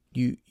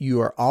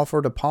 you are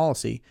offered a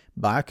policy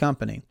by a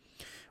company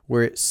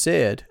where it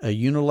said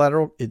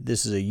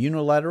this is a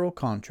unilateral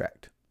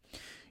contract.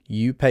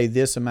 You pay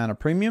this amount of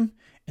premium,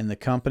 and the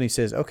company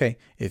says, okay,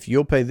 if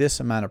you'll pay this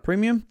amount of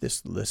premium,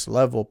 this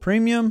level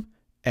premium,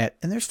 and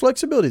there's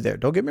flexibility there.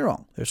 Don't get me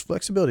wrong. There's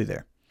flexibility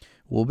there.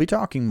 We'll be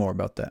talking more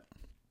about that.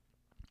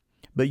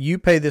 But you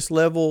pay this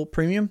level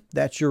premium.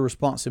 That's your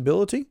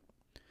responsibility.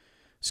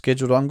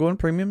 Scheduled ongoing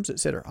premiums,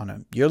 etc., on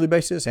a yearly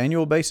basis,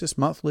 annual basis,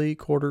 monthly,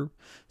 quarter,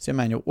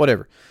 semi-annual,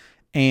 whatever.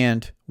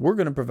 And we're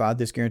going to provide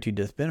this guaranteed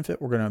death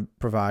benefit. We're going to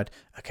provide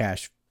a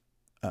cash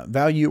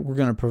value. We're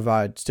going to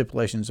provide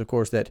stipulations, of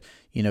course, that,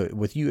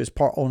 with you as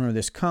part owner of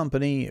this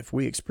company, if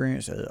we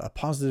experience a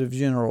positive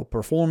general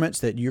performance,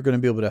 that you're going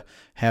to be able to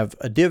have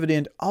a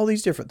dividend, all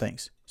these different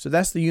things. So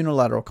that's the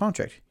unilateral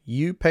contract.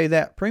 You pay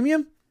that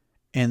premium,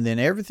 and then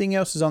everything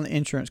else is on the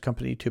insurance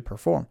company to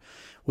perform.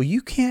 Well,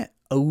 you can't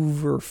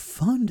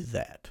overfund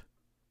that.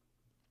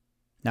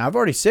 Now, I've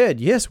already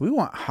said, yes, we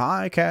want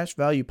high cash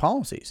value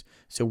policies.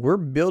 So we're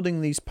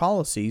building these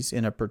policies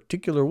in a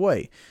particular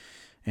way.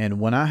 And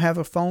when I have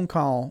a phone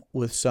call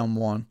with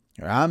someone,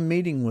 or I'm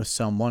meeting with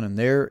someone and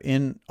they're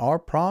in our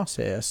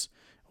process,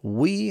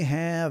 we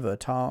have a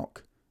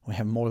talk. We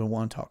have more than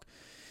one talk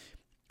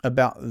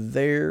about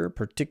their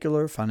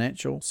particular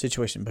financial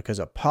situation, because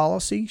a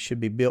policy should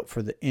be built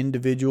for the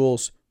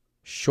individual's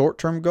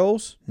short-term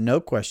goals. No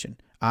question.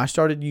 I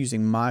started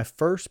using my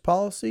first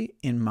policy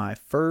in my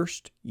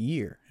first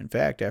year. In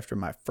fact, after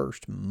my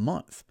first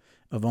month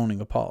of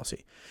owning a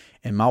policy.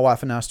 And my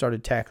wife and I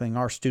started tackling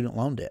our student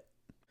loan debt.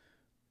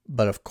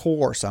 But of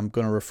course, I'm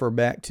going to refer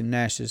back to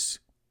Nash's,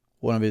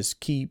 one of his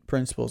key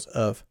principles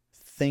of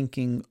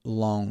thinking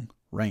long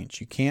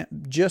range. You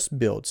can't just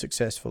build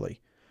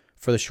successfully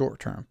for the short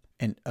term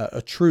and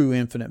a true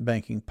infinite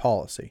banking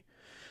policy.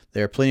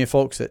 There are plenty of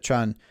folks that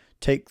try and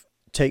take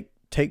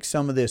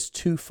some of this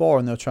too far,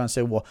 and they'll try and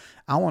say, well,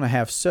 I want to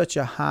have such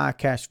a high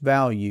cash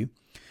value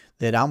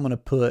that I'm going to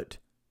put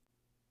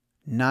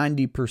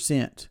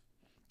 90%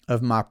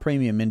 of my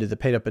premium into the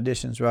paid up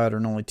additions rider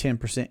and only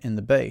 10% in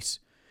the base.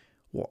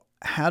 Well,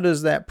 how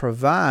does that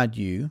provide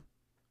you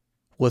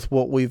with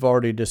what we've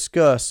already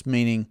discussed?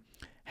 Meaning,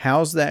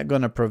 how's that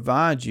going to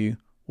provide you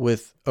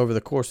with, over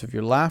the course of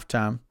your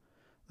lifetime,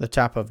 the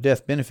type of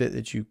death benefit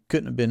that you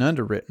couldn't have been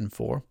underwritten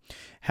for?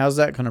 How's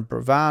that going to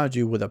provide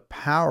you with a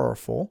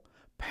powerful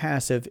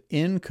passive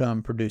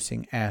income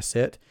producing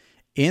asset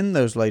in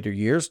those later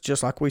years,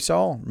 just like we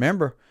saw?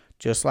 Remember,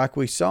 just like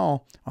we saw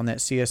on that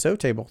CSO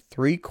table,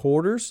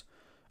 3/4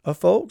 of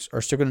folks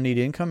are still going to need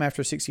income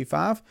after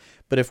 65.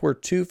 But if we're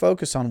too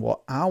focused on,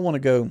 well, I want to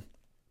go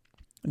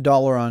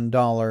dollar on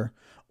dollar,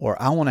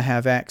 or I want to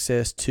have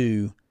access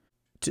to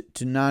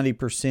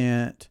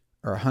 90%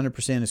 or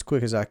 100% as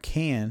quick as I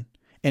can.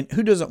 And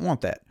who doesn't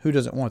want that? Who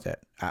doesn't want that?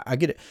 I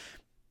get it.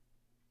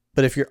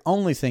 But if you're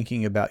only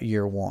thinking about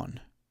year one,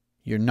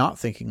 you're not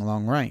thinking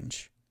long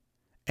range,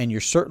 and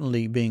you're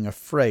certainly being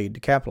afraid to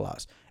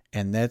capitalize.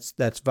 And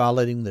that's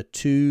violating the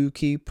two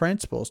key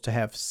principles to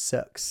have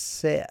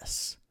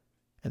success.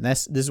 And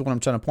this is what I'm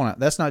trying to point out.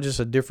 That's not just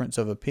a difference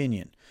of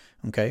opinion,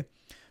 okay?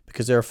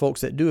 Because there are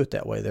folks that do it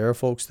that way. There are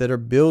folks that are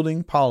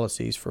building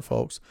policies for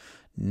folks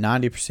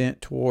 90%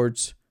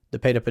 towards the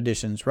paid up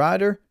additions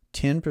rider,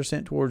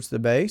 10% towards the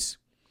base,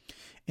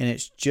 and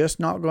it's just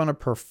not going to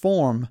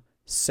perform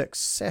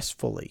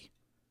successfully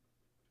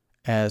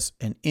as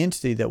an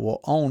entity that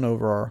will own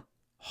over our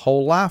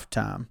whole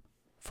lifetime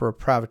for a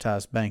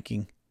privatized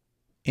banking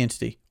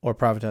entity or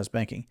privatized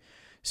banking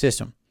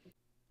system.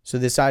 So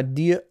this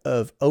idea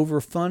of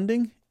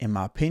overfunding, in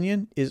my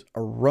opinion, is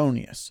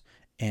erroneous.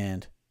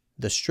 And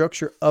the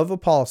structure of a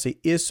policy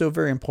is so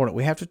very important.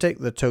 We have to take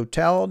the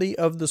totality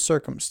of the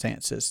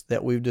circumstances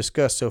that we've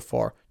discussed so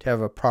far to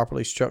have a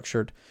properly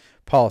structured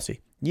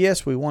policy.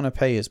 Yes, we want to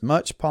pay as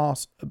much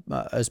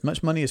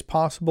money as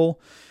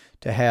possible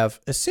to have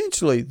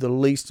essentially the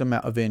least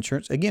amount of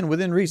insurance. Again,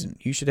 within reason.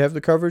 You should have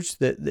the coverage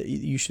that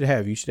you should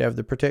have. You should have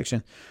the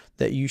protection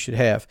that you should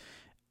have.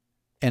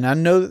 And I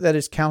know that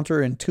is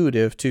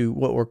counterintuitive to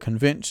what we're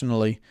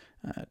conventionally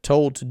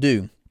told to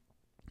do.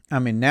 I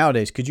mean,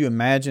 nowadays, could you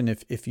imagine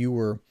if you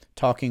were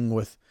talking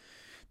with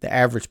the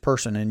average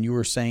person and you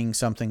were saying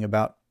something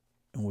about,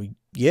 I'm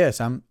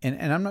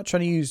not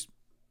trying to use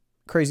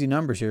crazy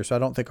numbers here, so I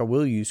don't think I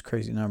will use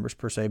crazy numbers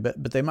per se,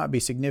 but they might be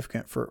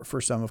significant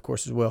for some, of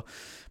course, as well.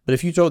 But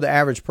if you told the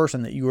average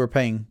person that you were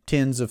paying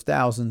tens of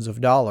thousands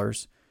of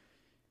dollars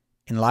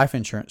in life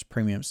insurance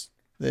premiums,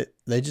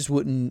 they just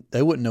wouldn't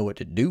know what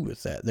to do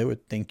with that. They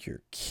would think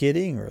you're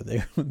kidding, or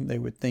they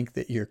would think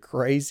that you're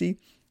crazy,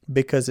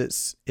 because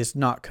it's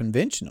not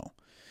conventional.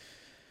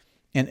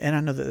 And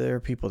I know that there are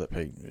people that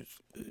pay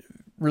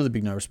really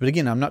big numbers, but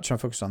again, I'm not trying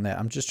to focus on that.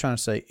 I'm just trying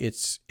to say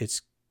it's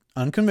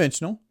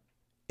unconventional,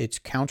 it's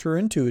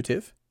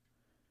counterintuitive,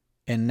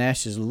 and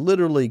Nash is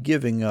literally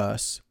giving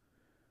us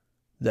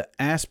the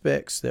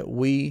aspects that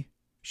we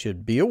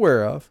should be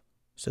aware of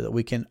so that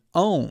we can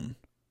own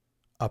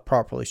a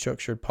properly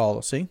structured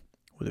policy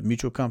with a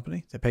mutual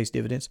company that pays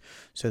dividends,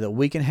 so that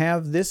we can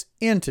have this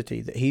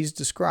entity that he's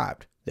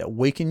described that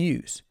we can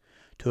use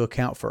to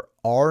account for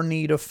our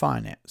need of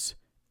finance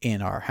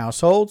in our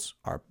households,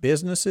 our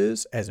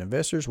businesses, as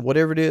investors,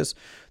 whatever it is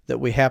that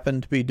we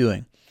happen to be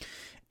doing.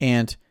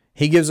 And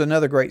he gives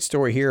another great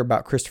story here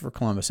about Christopher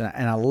Columbus.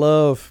 And I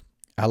love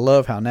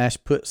how Nash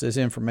puts this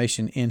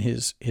information in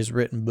his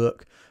written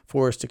book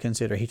for us to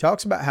consider. He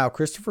talks about how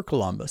Christopher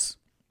Columbus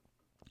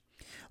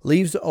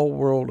leaves the old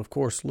world, of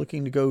course,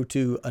 looking to go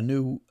to a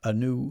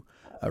new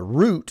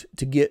route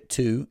to get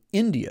to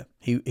India.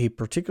 He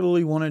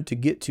particularly wanted to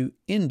get to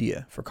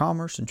India for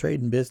commerce and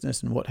trade and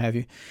business and what have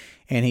you.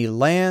 And he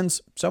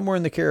lands somewhere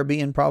in the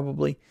Caribbean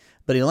probably,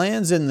 but he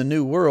lands in the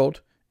New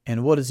World.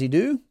 And what does he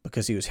do?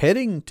 Because he was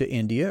heading to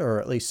India,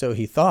 or at least so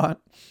he thought.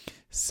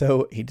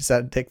 So he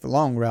decided to take the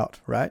long route,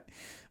 right?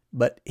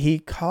 But he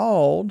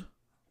called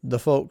the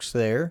folks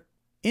there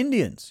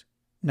Indians.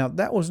 Now,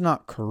 that was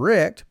not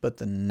correct, but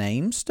the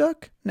name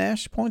stuck,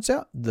 Nash points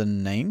out. The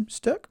name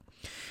stuck.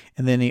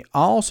 And then he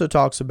also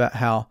talks about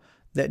how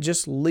that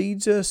just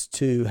leads us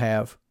to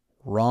have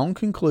wrong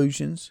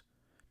conclusions,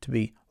 to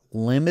be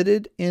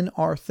limited in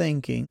our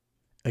thinking.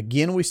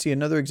 Again, we see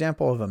another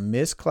example of a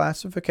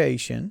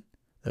misclassification.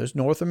 Those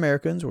North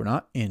Americans were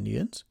not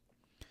Indians,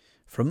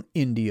 from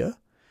India.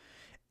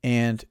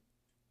 And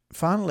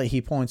finally,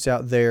 he points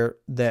out there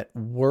that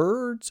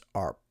words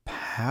are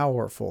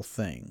powerful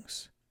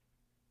things.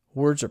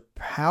 Words are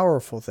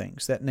powerful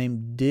things. That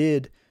name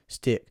did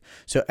stick.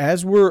 So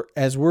as we're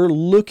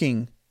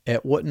looking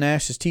at what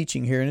Nash is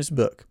teaching here in his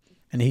book,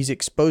 and he's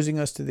exposing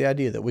us to the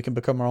idea that we can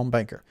become our own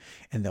banker,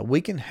 and that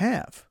we can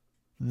have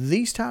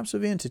these types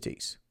of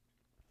entities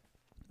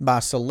by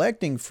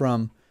selecting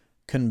from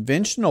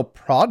conventional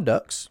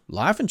products.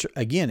 Life insurance,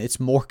 again, it's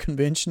more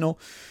conventional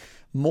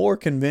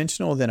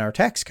than our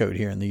tax code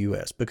here in the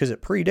U.S. because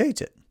it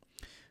predates it.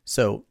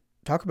 So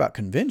talk about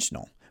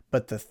conventional,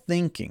 but the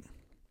thinking,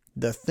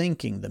 the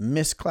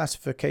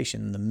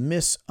misclassification, the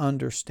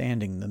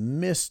misunderstanding, the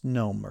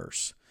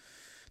misnomers,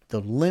 the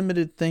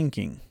limited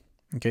thinking,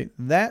 okay,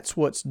 that's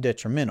what's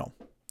detrimental.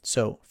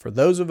 So for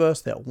those of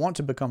us that want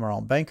to become our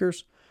own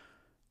bankers,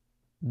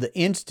 the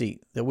entity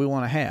that we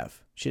want to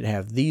have should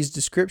have these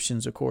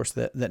descriptions, of course,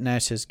 that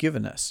Nash has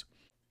given us.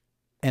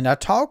 And I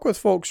talk with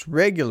folks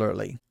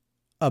regularly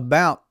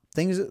about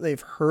things that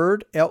they've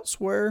heard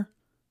elsewhere,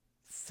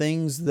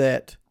 things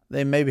that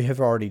they maybe have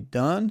already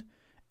done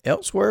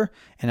elsewhere,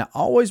 and I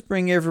always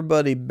bring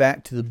everybody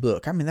back to the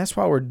book. I mean, that's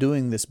why we're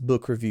doing this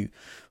book review.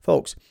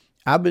 Folks,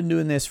 I've been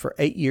doing this for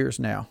 8 years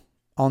now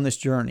on this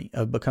journey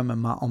of becoming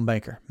my own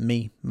banker.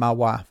 Me, my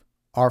wife,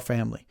 our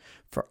family,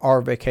 for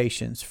our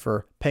vacations,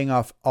 for paying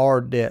off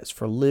our debts,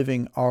 for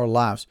living our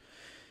lives.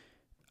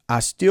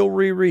 I still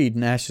reread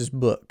Nash's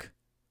book,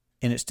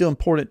 and it's still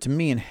important to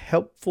me and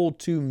helpful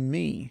to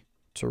me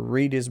to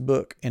read his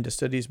book and to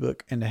study his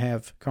book and to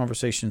have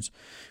conversations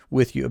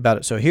with you about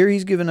it. So here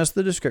he's given us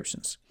the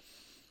descriptions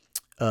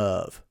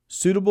of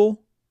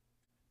suitable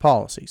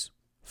policies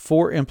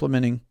for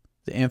implementing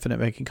the infinite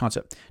banking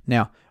concept.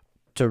 Now,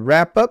 to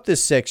wrap up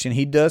this section,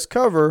 he does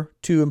cover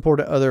two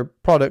important other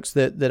products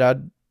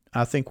that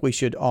I think we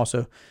should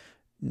also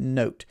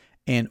note.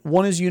 And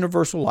one is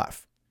Universal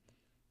Life.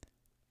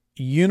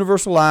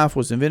 Universal Life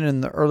was invented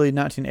in the early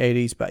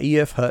 1980s by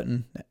E.F.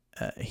 Hutton.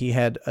 He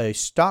had a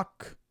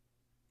stock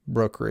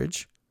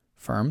brokerage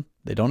firm.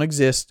 They don't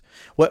exist.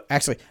 Well,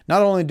 actually,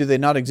 not only do they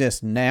not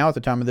exist now at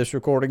the time of this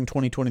recording,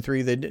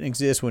 2023, they didn't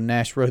exist when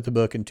Nash wrote the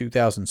book in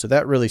 2000. So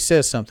that really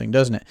says something,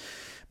 doesn't it?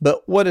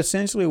 But what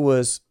essentially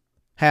was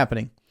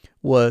happening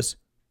was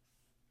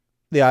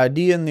the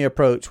idea and the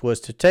approach was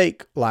to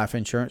take life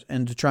insurance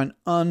and to try and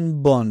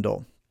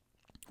unbundle,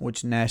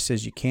 which Nash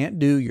says you can't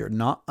do. You're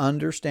not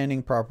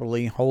understanding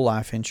properly whole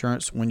life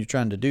insurance when you're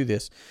trying to do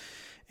this.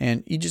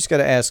 And you just got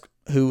to ask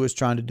who was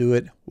trying to do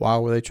it, why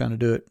were they trying to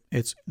do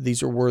it.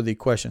 These are worthy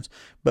questions.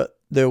 But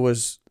there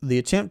was the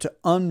attempt to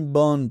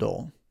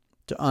unbundle,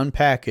 to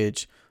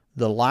unpackage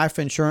the life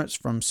insurance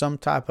from some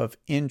type of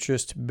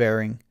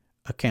interest-bearing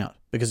account.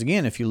 Because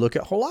again, if you look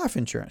at whole life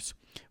insurance,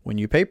 when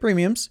you pay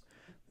premiums,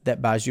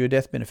 that buys you a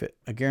death benefit,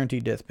 a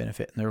guaranteed death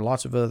benefit. And there are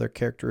lots of other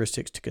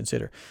characteristics to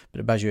consider,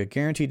 but it buys you a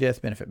guaranteed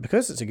death benefit.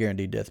 Because it's a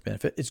guaranteed death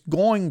benefit, it's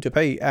going to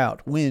pay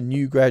out when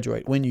you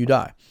graduate, when you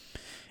die.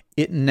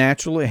 It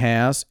naturally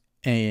has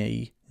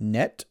a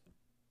net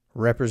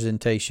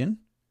representation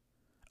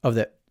of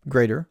that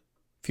greater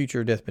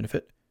future death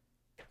benefit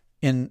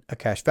in a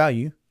cash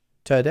value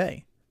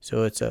today.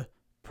 So it's a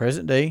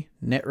present day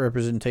net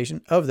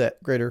representation of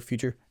that greater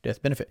future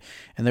death benefit.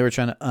 And they were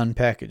trying to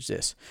unpackage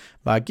this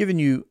by giving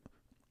you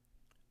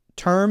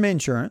term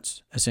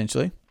insurance,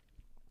 essentially,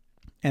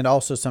 and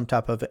also some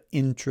type of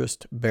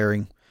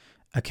interest-bearing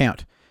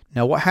account.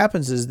 Now, what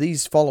happens is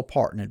these fall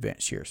apart in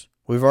advanced years.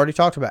 We've already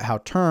talked about how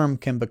term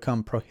can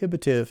become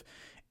prohibitive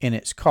in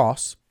its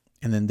costs,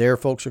 and then there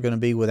folks are going to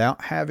be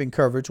without having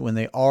coverage when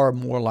they are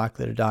more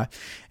likely to die.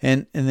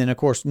 And then, of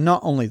course,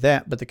 not only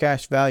that, but the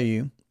cash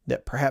value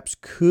that perhaps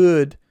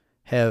could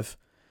have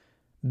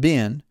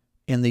been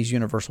in these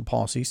universal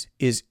policies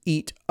is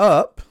eat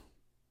up,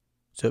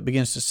 so it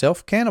begins to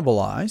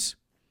self-cannibalize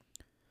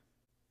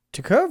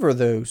to cover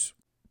those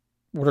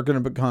what are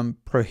going to become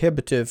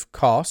prohibitive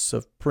costs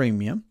of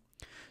premium.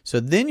 So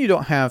then you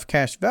don't have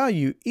cash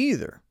value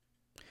either.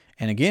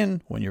 And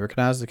again, when you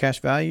recognize the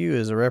cash value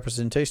is a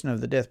representation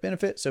of the death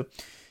benefit, so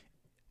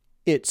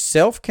it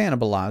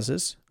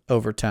self-cannibalizes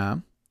over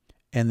time,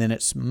 and then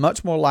it's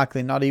much more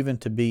likely not even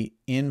to be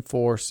in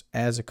force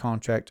as a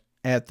contract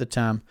at the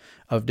time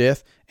of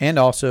death. And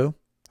also,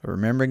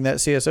 remembering that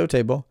CSO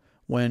table,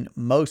 when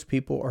most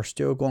people are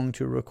still going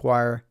to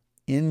require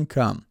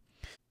income.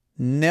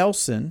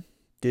 Nelson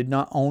did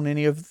not own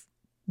any of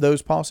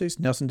those policies.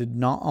 Nelson did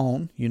not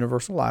own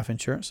universal life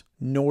insurance,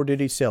 nor did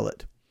he sell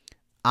it.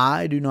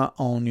 I do not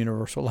own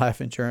universal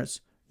life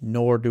insurance,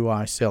 nor do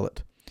I sell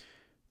it.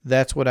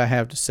 That's what I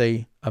have to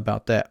say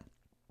about that.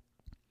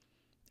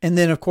 And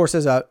then, of course,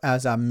 as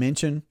I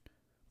mentioned,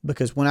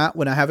 because when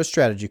I have a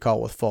strategy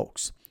call with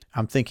folks,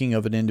 I'm thinking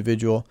of an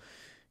individual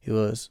who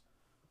was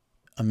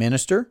a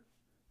minister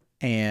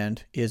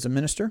and is a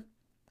minister,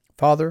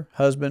 father,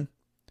 husband,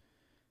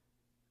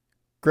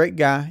 great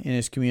guy in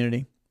his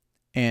community.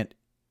 And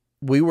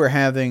we were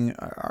having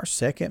our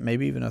second,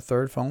 maybe even a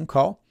third phone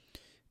call.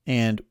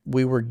 And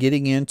we were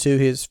getting into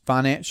his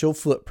financial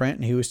footprint.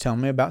 And he was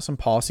telling me about some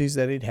policies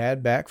that he'd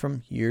had back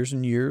from years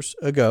and years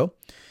ago.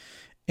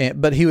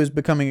 But he was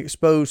becoming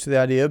exposed to the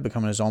idea of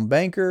becoming his own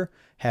banker,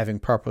 having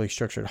properly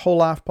structured whole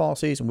life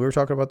policies. And we were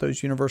talking about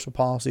those universal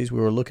policies. We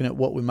were looking at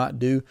what we might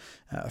do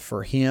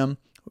for him,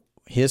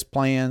 his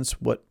plans,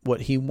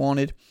 what he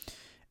wanted.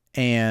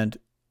 And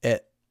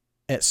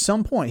at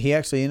some point, he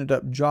actually ended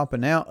up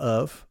dropping out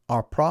of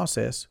our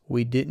process.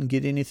 We didn't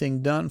get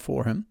anything done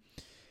for him.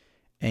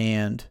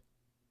 And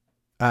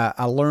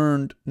I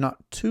learned not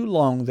too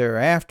long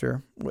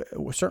thereafter,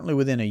 certainly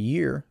within a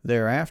year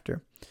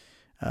thereafter,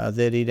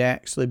 that he'd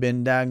actually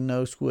been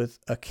diagnosed with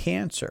a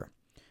cancer.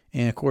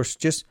 And of course,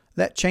 just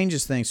that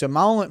changes things. So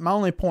my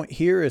only point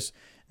here is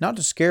not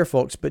to scare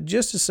folks, but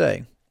just to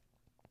say,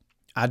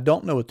 I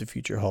don't know what the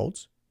future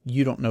holds.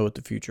 You don't know what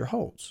the future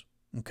holds.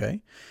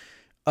 Okay.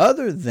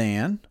 Other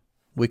than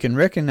we can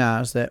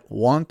recognize that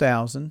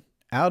 1,000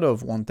 out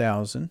of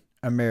 1,000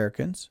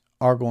 Americans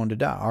are going to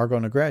die, are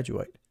going to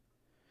graduate.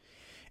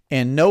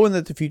 And knowing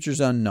that the future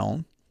is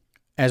unknown,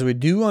 as we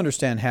do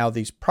understand how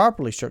these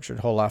properly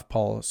structured whole life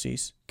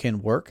policies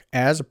can work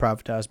as a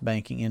privatized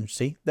banking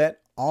entity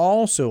that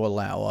also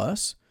allow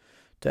us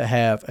to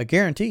have a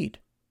guaranteed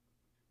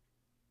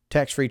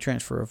tax-free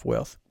transfer of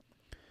wealth.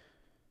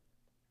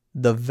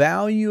 The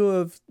value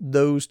of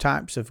those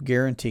types of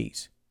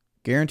guarantees,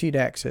 guaranteed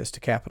access to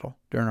capital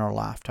during our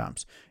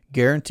lifetimes,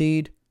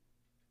 guaranteed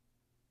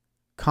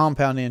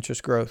compound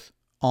interest growth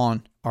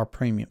on our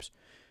premiums,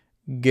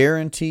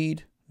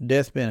 guaranteed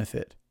death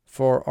benefit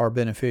for our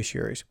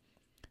beneficiaries.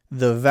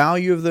 The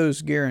value of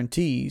those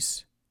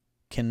guarantees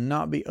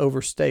cannot be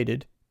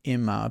overstated,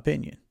 in my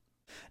opinion.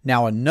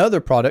 Now,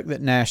 another product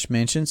that Nash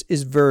mentions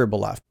is variable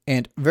life.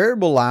 And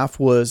variable life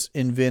was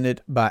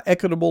invented by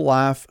Equitable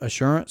Life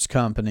Assurance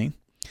Company.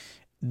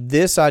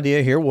 This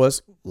idea here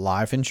was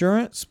life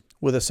insurance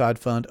with a side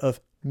fund of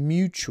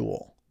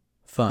mutual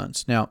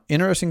funds. Now,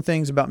 interesting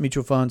things about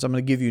mutual funds. I'm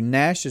going to give you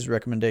Nash's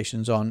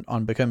recommendations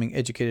on becoming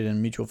educated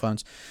in mutual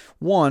funds.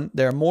 One,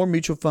 there are more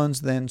mutual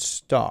funds than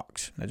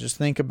stocks. Now, just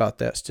think about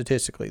that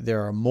statistically.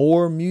 There are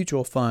more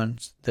mutual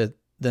funds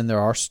than there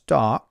are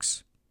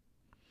stocks.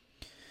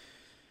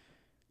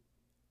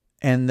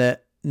 And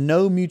that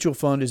no mutual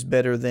fund is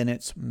better than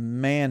its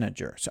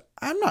manager. So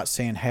I'm not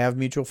saying have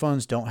mutual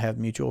funds, don't have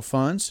mutual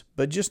funds,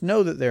 but just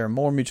know that there are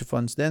more mutual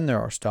funds than there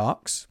are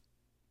stocks.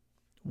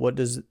 What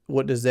does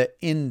that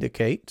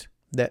indicate?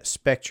 That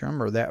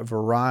spectrum or that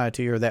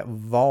variety or that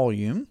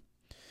volume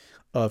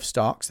of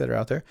stocks that are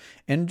out there.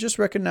 And just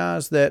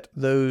recognize that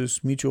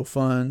those mutual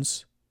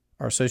funds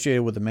are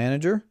associated with the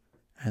manager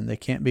and they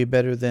can't be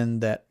better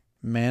than that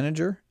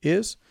manager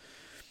is.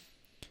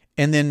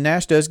 And then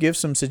Nash does give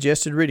some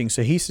suggested readings.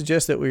 So he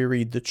suggests that we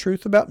read The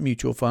Truth About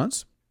Mutual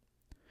Funds.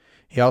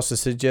 He also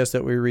suggests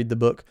that we read the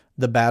book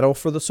The Battle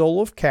for the Soul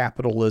of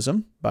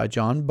Capitalism by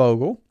John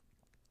Bogle.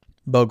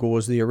 Bogle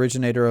was the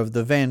originator of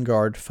the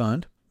Vanguard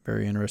Fund.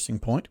 Very interesting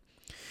point.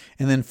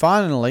 And then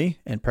finally,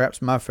 and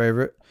perhaps my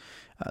favorite,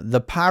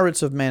 The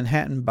Pirates of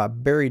Manhattan by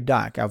Barry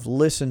Dyke. I've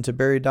listened to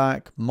Barry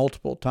Dyke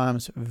multiple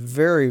times.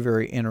 Very,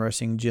 very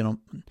interesting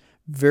gentleman.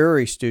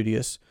 Very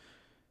studious.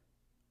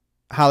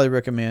 Highly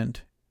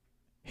recommend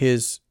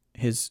his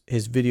his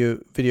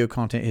video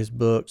content, his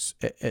books,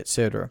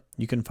 etc.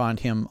 You can find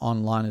him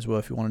online as well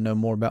if you want to know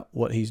more about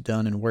what he's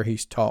done and where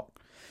he's taught.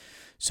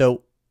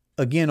 So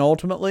again,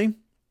 ultimately,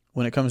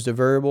 when it comes to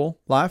variable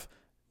life,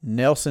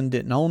 Nelson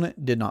didn't own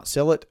it, did not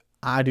sell it.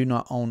 I do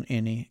not own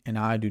any, and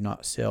I do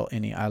not sell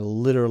any. I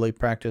literally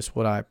practice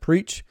what I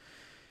preach.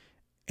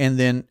 And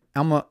then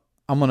I'm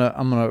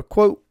gonna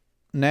quote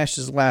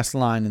Nash's last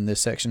line in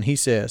this section. He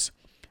says,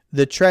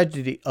 "The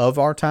tragedy of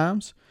our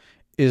times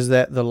is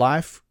that the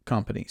life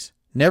companies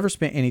never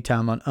spent any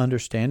time on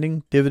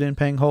understanding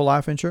dividend-paying whole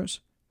life insurance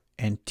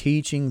and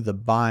teaching the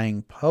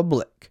buying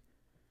public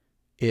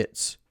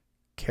its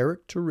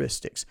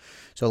characteristics."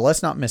 So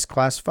let's not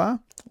misclassify.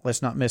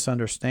 Let's not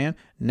misunderstand.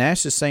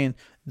 Nash is saying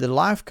the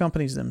life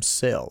companies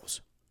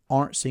themselves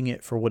aren't seeing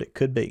it for what it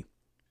could be,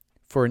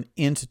 for an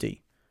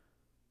entity,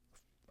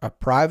 a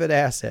private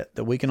asset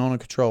that we can own and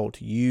control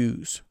to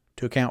use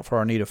to account for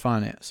our need of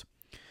finance.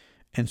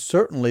 And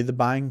certainly the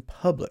buying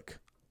public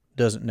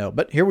doesn't know.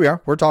 But here we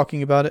are. We're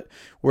talking about it.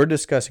 We're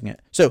discussing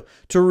it. So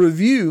to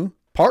review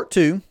part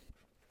 2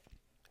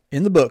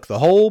 in the book, the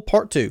whole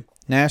part 2,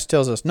 Nash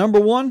tells us, number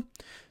 1,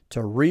 to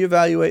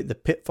reevaluate the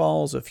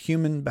pitfalls of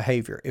human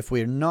behavior. If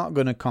we're not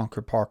going to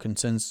conquer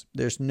Parkinson's,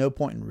 there's no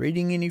point in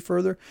reading any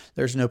further.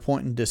 There's no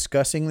point in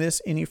discussing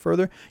this any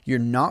further. You're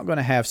not going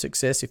to have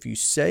success if you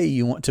say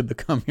you want to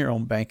become your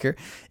own banker.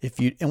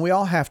 And we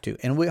all have to,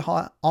 and we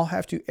all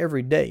have to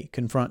every day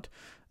confront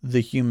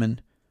the human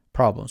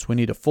problems. We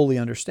need to fully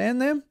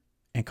understand them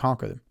and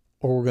conquer them,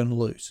 or we're going to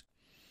lose.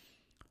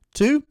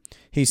 2,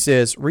 he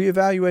says,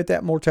 reevaluate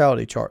that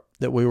mortality chart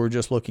that we were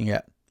just looking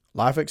at.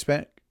 Life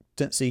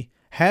expectancy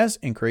has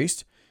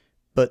increased,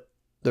 but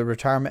the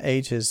retirement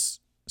age has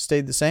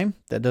stayed the same.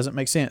 That doesn't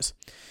make sense.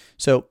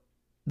 So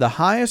the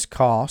highest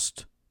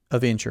cost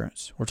of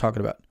insurance we're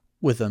talking about,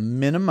 with a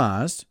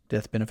minimized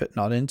death benefit,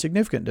 not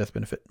insignificant death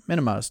benefit,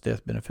 minimized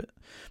death benefit,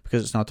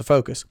 because it's not the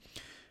focus,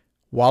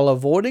 while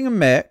avoiding a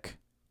MEC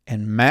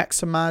and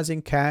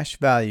maximizing cash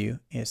value,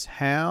 is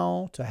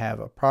how to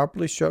have a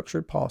properly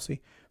structured policy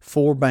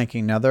for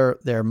banking. Now, there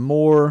are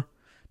more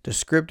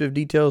descriptive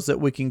details that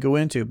we can go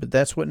into, but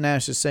that's what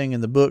Nash is saying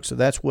in the book, so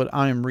that's what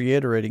I am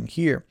reiterating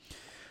here.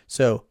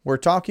 So we're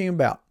talking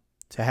about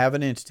to have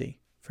an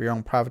entity for your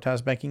own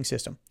privatized banking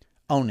system,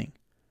 owning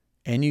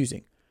and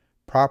using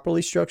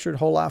properly structured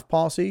whole life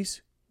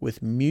policies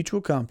with mutual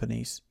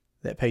companies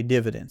that pay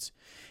dividends.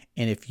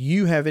 And if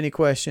you have any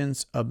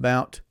questions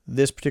about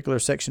this particular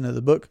section of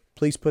the book,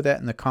 please put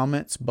that in the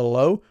comments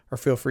below, or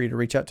feel free to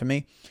reach out to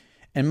me.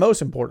 And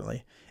most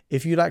importantly,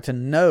 if you'd like to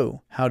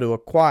know how to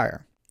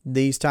acquire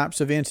these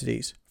types of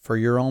entities for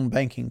your own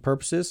banking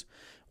purposes,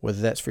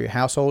 whether that's for your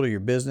household or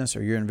your business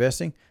or your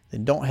investing,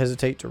 then don't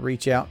hesitate to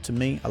reach out to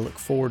me. I look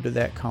forward to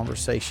that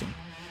conversation.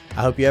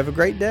 I hope you have a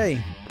great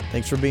day.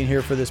 Thanks for being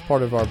here for this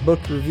part of our book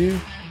review.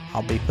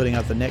 I'll be putting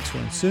out the next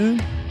one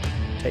soon.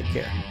 Take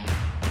care.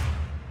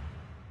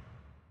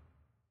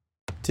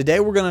 Today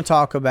we're going to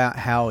talk about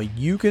how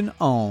you can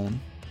how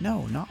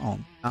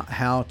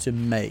to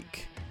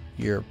make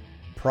your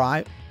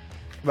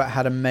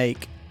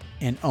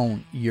and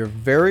own your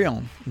very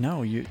own.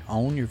 No, you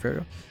own your very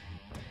own.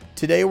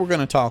 Today we're going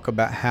to talk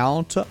about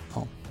how to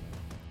own.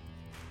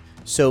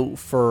 So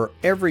for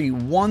every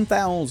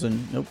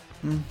 1,000,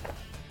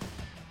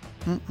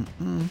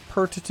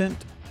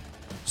 pertinent.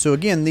 So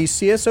again, these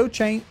CSO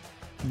chain,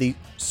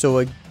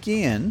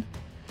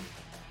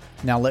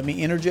 now let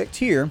me interject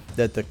here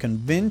that the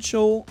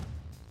conventional,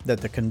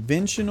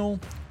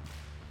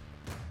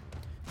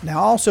 now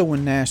also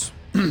when Nash,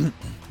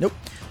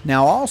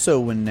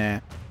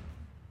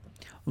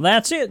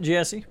 That's it,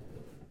 Jesse.